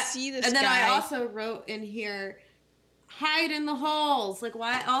then you see this and then guy. I also wrote in here, hide in the halls. Like,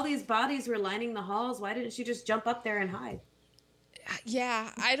 why all these bodies were lining the halls? Why didn't she just jump up there and hide? Yeah,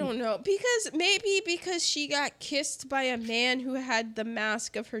 I don't know. Because she got kissed by a man who had the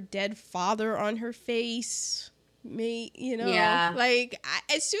mask of her dead father on her face. Yeah. Like,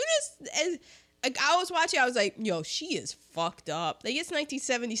 as soon as I was watching, I was like, yo, she is fucked up. Like, it's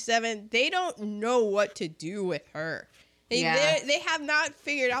 1977. They don't know what to do with her. They have not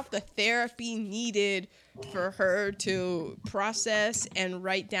figured out the therapy needed for her to process and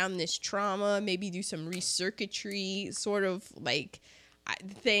write down this trauma, maybe do some re-circuitry sort of like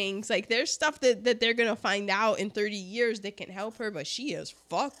things. Like, there's stuff that they're going to find out in 30 years that can help her, but she is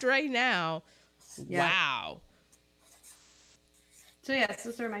fucked right now. Yeah. Wow. So, yes,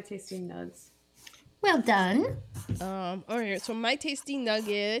 those are my tasting nugs. Well done. All right, so my tasting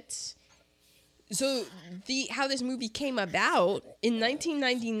nuggets. So how this movie came about, in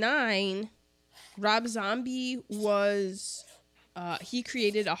 1999, Rob Zombie was, he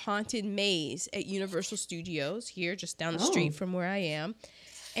created a haunted maze at Universal Studios here, just down the street from where I am.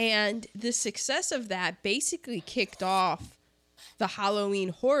 And the success of that basically kicked off the Halloween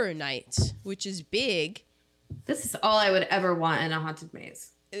Horror Nights, which is big. This is all I would ever want in a haunted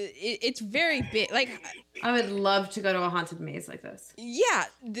maze. It's very big. Like, I would love to go to a haunted maze like this. Yeah,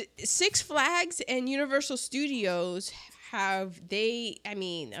 Six Flags and Universal Studios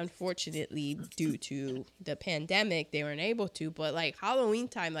unfortunately, due to the pandemic, they weren't able to, but like Halloween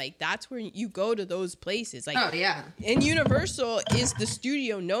time, like that's where you go to those places. Like, oh yeah. And Universal is the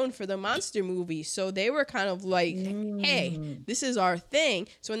studio known for the monster movies, so they were kind of like, hey, this is our thing.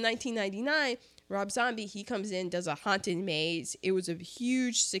 So in 1999, Rob Zombie, he comes in, does a haunted maze. It was a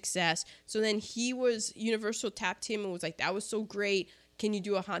huge success. So then Universal tapped him and was like, that was so great. Can you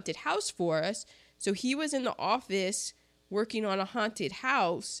do a haunted house for us? So he was in the office working on a haunted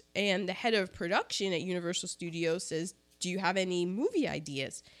house, and the head of production at Universal Studios says, do you have any movie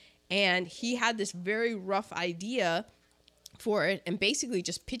ideas? And he had this very rough idea for it and basically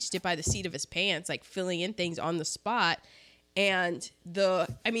just pitched it by the seat of his pants, like filling in things on the spot. And the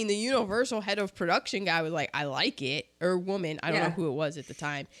Universal head of production guy was like, I like it, or woman, I don't know who it was at the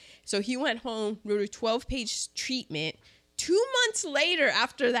time. So he went home, wrote a 12-page treatment. 2 months later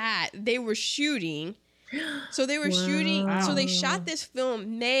after that, they were shooting. So they were shooting. So they shot this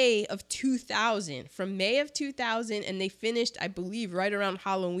film May of 2000, from May of 2000, and they finished, I believe, right around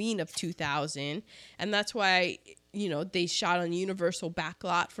Halloween of 2000. And that's why they shot on Universal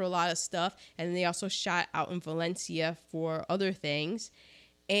backlot for a lot of stuff. And they also shot out in Valencia for other things.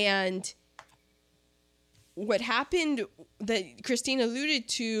 And what happened that Christine alluded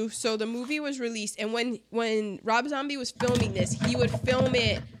to, so the movie was released, and when Rob Zombie was filming this, he would film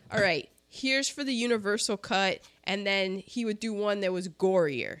it, all right, here's for the Universal cut, and then he would do one that was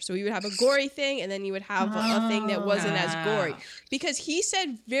gorier. So he would have a gory thing, and then he would have a thing that wasn't as gory. Because he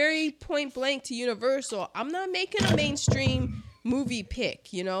said very point blank to Universal, I'm not making a mainstream movie pick,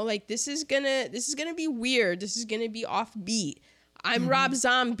 like this is gonna be weird, this is gonna be offbeat. I'm Rob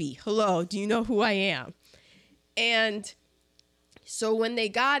Zombie. Hello, do you know who I am? And so when they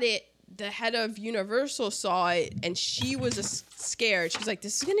got it, the head of Universal saw it, and she was scared. She was like,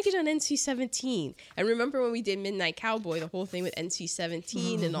 this is going to get on NC-17. And remember when we did Midnight Cowboy, the whole thing with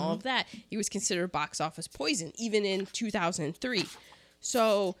NC-17 and all of that, it was considered box office poison, even in 2003.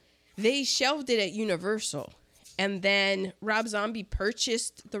 So they shelved it at Universal. And then Rob Zombie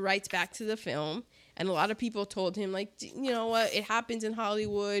purchased the rights back to the film. And a lot of people told him, like, you know what, it happens in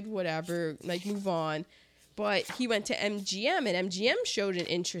Hollywood, whatever, like, move on. But he went to MGM, and MGM showed an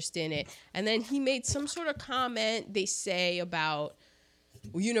interest in it. And then he made some sort of comment, they say, about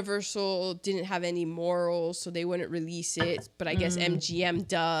Universal didn't have any morals, so they wouldn't release it. But I guess MGM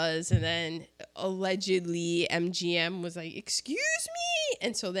does. And then allegedly MGM was like, excuse me?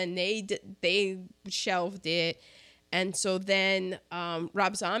 And so then they shelved it. And so then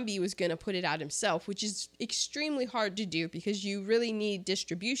Rob Zombie was going to put it out himself, which is extremely hard to do because you really need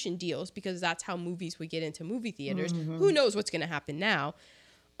distribution deals because that's how movies would get into movie theaters. Who knows what's going to happen now?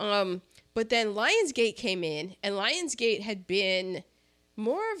 But then Lionsgate came in, and Lionsgate had been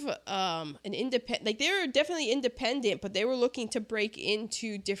more of an independent, like they were definitely independent, but they were looking to break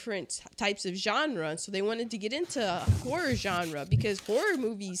into different types of genre. And so they wanted to get into horror genre because horror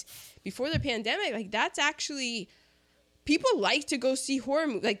movies before the pandemic, like that's actually... People like to go see horror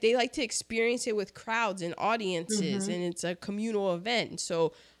movies. Like, they like to experience it with crowds and audiences, and it's a communal event. And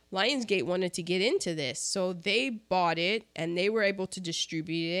so Lionsgate wanted to get into this. So they bought it, and they were able to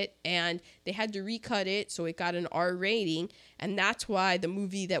distribute it, and they had to recut it, so it got an R rating. And that's why the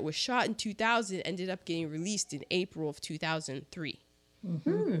movie that was shot in 2000 ended up getting released in April of 2003.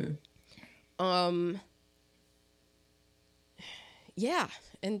 Yeah,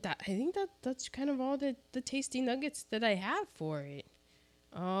 and I think that's kind of all the tasty nuggets that I have for it.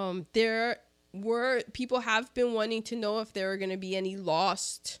 People have been wanting to know if there are going to be any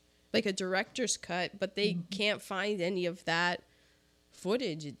lost, like a director's cut, but they can't find any of that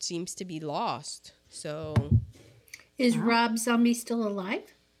footage. It seems to be lost. So, is Rob Zombie still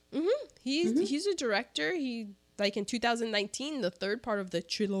alive? He's a director. He, like, in 2019, the third part of the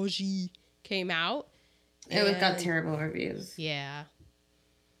trilogy came out. It got terrible reviews. Yeah.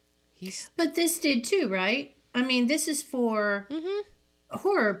 But this did too, right? I mean, this is for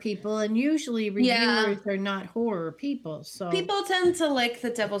horror people, and usually reviewers are not horror people. So people tend to like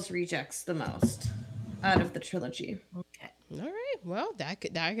The Devil's Rejects the most out of the trilogy. Okay. All right. Well, that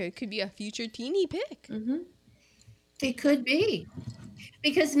could be a future teeny pick. It could be.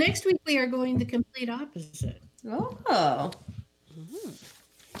 Because next week we are going the complete opposite. Oh.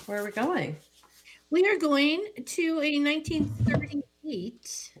 Where are we going? We are going to a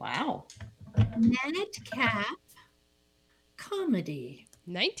 1938 madcap comedy.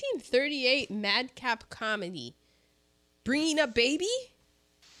 1938 madcap comedy. Bringing Up Baby?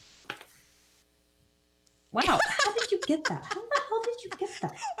 Wow. How did you get that? How the hell did you get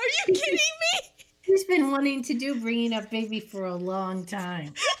that? Are you kidding me? He's been wanting to do Bringing Up Baby for a long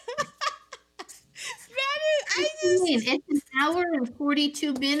time. It's an hour and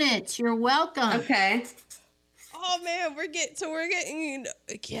 42 minutes. You're welcome. Okay. Oh man, we're getting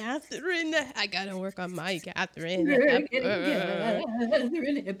Catherine. I gotta work on my Catherine. Catherine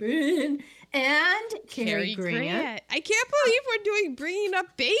Hepburn and Cary Grant. I can't believe we're doing Bringing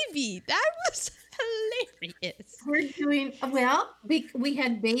Up Baby. That was hilarious. We're doing we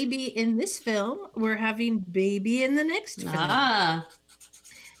had Baby in this film. We're having Baby in the next film.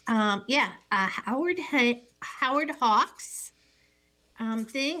 Howard Hawks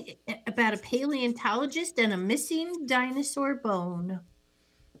thing about a paleontologist and a missing dinosaur bone.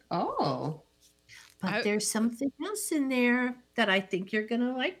 Oh. But there's something else in there that I think you're going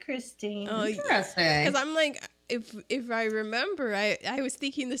to like, Christine. Interesting. Because I'm like, if I remember, I was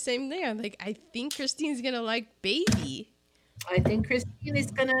thinking the same thing. I'm like, I think Christine's going to like Baby. I think Christine is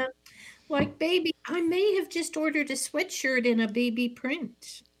going to like Baby. I may have just ordered a sweatshirt in a baby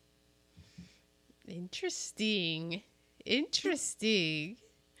print. Interesting.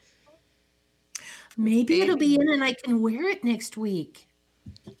 Maybe it'll be in and I can wear it next week.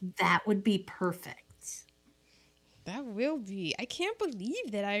 That would be perfect. That will be. I can't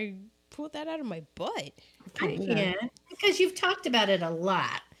believe that I pulled that out of my butt. I can, because you've talked about it a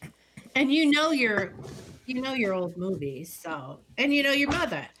lot, and you know your old movies, so, and you know your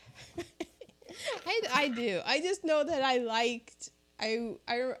mother. I do. I just know that I liked. I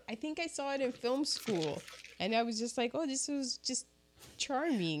think I saw it in film school, and I was just like, oh, this was just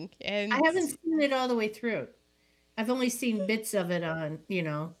charming. And I haven't seen it all the way through. I've only seen bits of it on,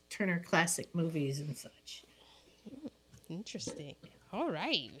 Turner Classic Movies and such. Interesting. All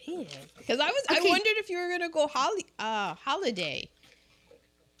right, man. Because I Okay. wondered if you were gonna go holiday.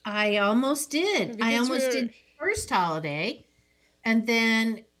 I almost did. I Because almost you're- did First Holiday, and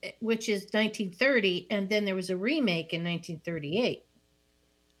then, which is 1930, and then there was a remake in 1938.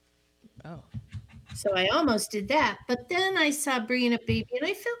 Oh. So I almost did that, but then I saw Bringing Up Baby, and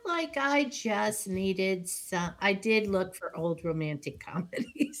I felt like I just needed some. I did look for old romantic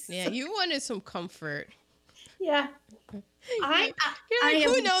comedies. Yeah, you wanted some comfort. Yeah. You're like,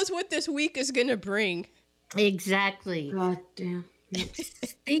 who knows what this week is gonna bring? Exactly. God damn.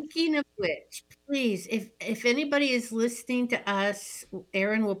 Speaking of which, please, if anybody is listening to us,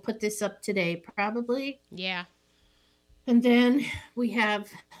 Aaron will put this up today, probably. Yeah. And then we have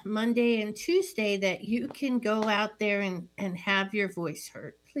Monday and Tuesday that you can go out there and have your voice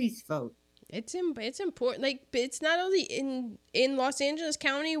heard. Please vote. It's important. Like, it's not only in Los Angeles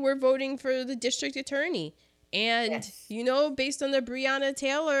County, we're voting for the district attorney. And, Yes. based on the Breonna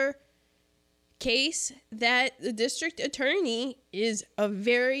Taylor case, that the district attorney is a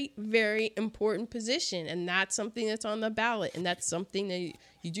very, very important position. And that's something that's on the ballot. And that's something that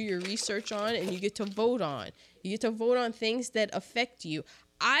you do your research on and you get to vote on. You get to vote on things that affect you.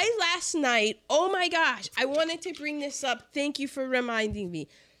 Last night, oh my gosh, I wanted to bring this up. Thank you for reminding me.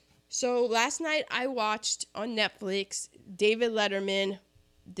 So last night I watched on Netflix David Letterman.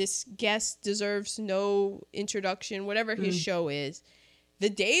 This guest deserves no introduction, whatever his show is. The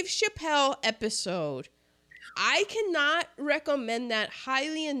Dave Chappelle episode. I cannot recommend that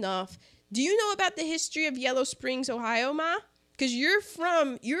highly enough. Do you know about the history of Yellow Springs, Ohio, Ma? Because you're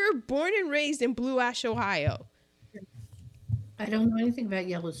born and raised in Blue Ash, Ohio. I don't know anything about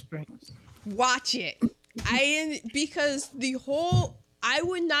Yellow Springs. Watch it. Because I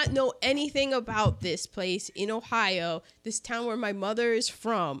would not know anything about this place in Ohio, this town where my mother is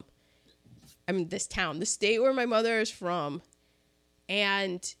from. The state where my mother is from.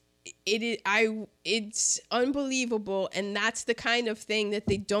 And it's unbelievable. And that's the kind of thing that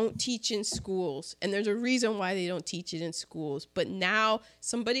they don't teach in schools. And there's a reason why they don't teach it in schools. But now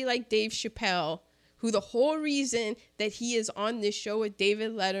somebody like Dave Chappelle, who the whole reason that he is on this show with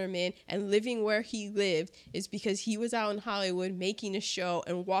David Letterman and living where he lived is because he was out in Hollywood making a show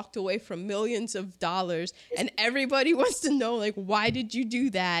and walked away from millions of dollars. And everybody wants to know, like, why did you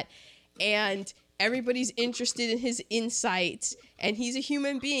do that? And everybody's interested in his insights. And he's a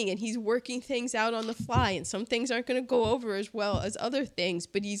human being and he's working things out on the fly. And some things aren't going to go over as well as other things,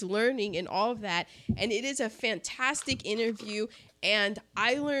 but he's learning and all of that. And it is a fantastic interview. And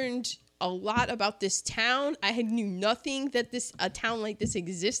I learned a lot about this town. I knew nothing that a town like this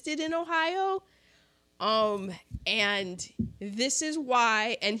existed in Ohio. And this is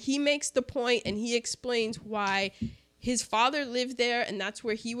why, and he makes the point and he explains why his father lived there and that's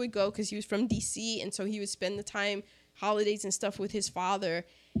where he would go because he was from DC, and so he would spend the time, holidays and stuff, with his father.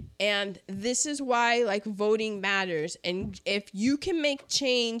 And this is why, like, voting matters. And if you can make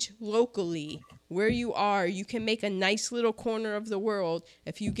change locally where you are, you can make a nice little corner of the world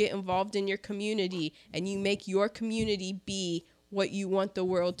if you get involved in your community and you make your community be what you want the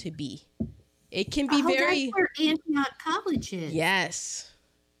world to be. It can be very... That's where Antioch College is. Yes.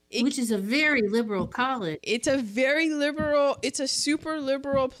 Which is a very liberal college. It's a very liberal, it's a super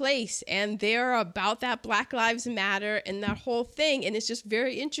liberal place, and they're about that Black Lives Matter and that whole thing. And it's just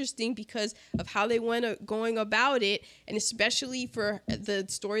very interesting because of how they went going about it, and especially for the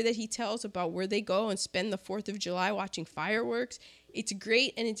story that he tells about where they go and spend the 4th of July watching fireworks. It's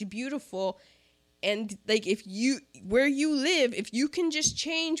great and it's beautiful. And like, where you live, if you can just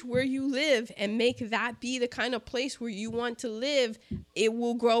change where you live and make that be the kind of place where you want to live, it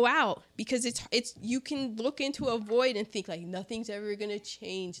will grow out, because it's you can look into a void and think like nothing's ever going to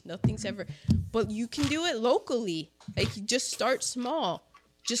change. But you can do it locally. Like, you just start small.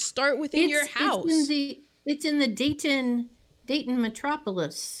 Just start within your house. It's in the Dayton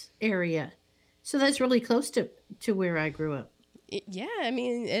metropolis area. So that's really close to where I grew up. Yeah, I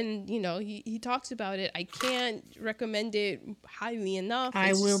mean, and he talks about it. I can't recommend it highly enough.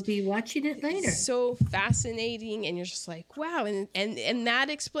 I will be watching it later. It's so fascinating, and you're just like, wow, and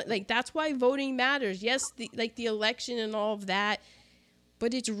that that's why voting matters. Yes, the election and all of that,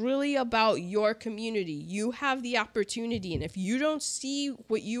 but it's really about your community. You have the opportunity, and if you don't see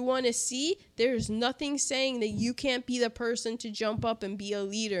what you want to see, there's nothing saying that you can't be the person to jump up and be a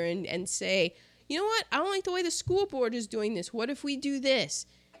leader and say, you know what, I don't like the way the school board is doing this. What if we do this?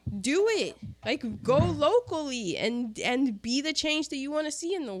 Do it. Like, go locally and be the change that you want to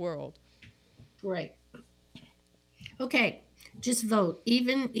see in the world. Right. Okay. Just vote.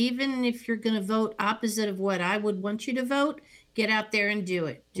 Even if you're going to vote opposite of what I would want you to vote, get out there and do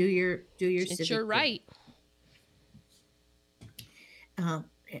it. Do your It's civic your thing. right.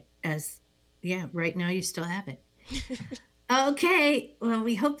 Right now you still have it. Okay. Well,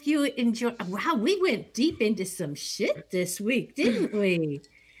 we hope you enjoy. Wow, we went deep into some shit this week, didn't we?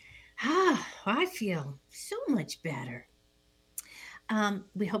 I feel so much better.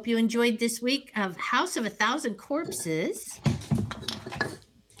 We hope you enjoyed this week of House of a Thousand Corpses.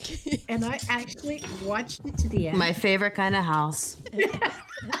 And I actually watched it to the end. My favorite kind of house. I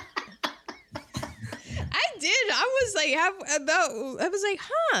did. I was like,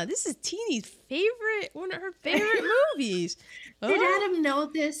 this is Teeny's one of her favorite movies. Did Adam know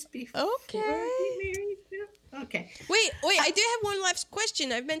this before Okay. he married you? Okay. Wait, I did have one last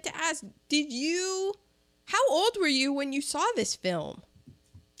question. I meant to ask, how old were you when you saw this film?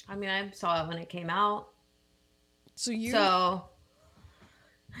 I mean, I saw it when it came out. So you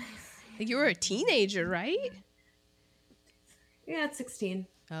were a teenager, right? Yeah, it's 16.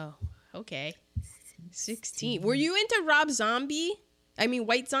 Oh, okay. 16. Were you into Rob Zombie? I mean,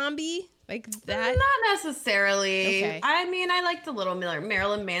 White Zombie? Like that? Not necessarily. Okay. I mean, I liked a little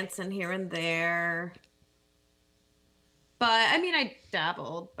Marilyn Manson here and there. But, I mean, I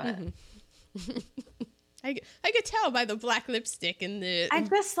dabbled, but... I could tell by the black lipstick and the... I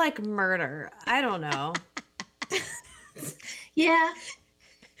just like murder. I don't know. Yeah,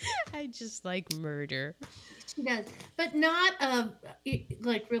 I just like murder. she does, but not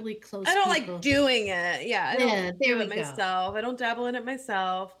like really close. I don't people. like doing it. Yeah, I don't there do we it go. myself. I don't dabble in it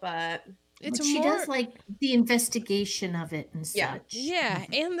myself, but... It's But she more, does like the investigation of it and Yeah. such. yeah,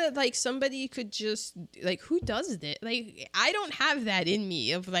 and that like somebody could just like, who does it? Like, I don't have that in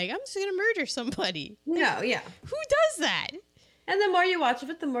me of like, I'm just gonna murder somebody. No, yeah. Who does that? And the more you watch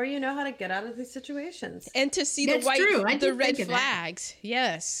of it, the more you know how to get out of these situations. And to see That's the true. I the did red think of that. flags.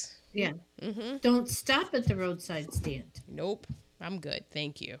 Yes. Yeah. Mm-hmm. Don't stop at the roadside stand. Nope. I'm good.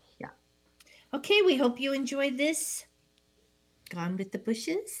 Thank you. Okay, we hope you enjoyed this. Gone with the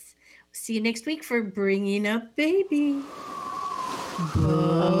Bushes. See you next week for Bringing Up Baby.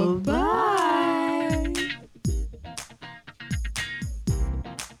 Bye.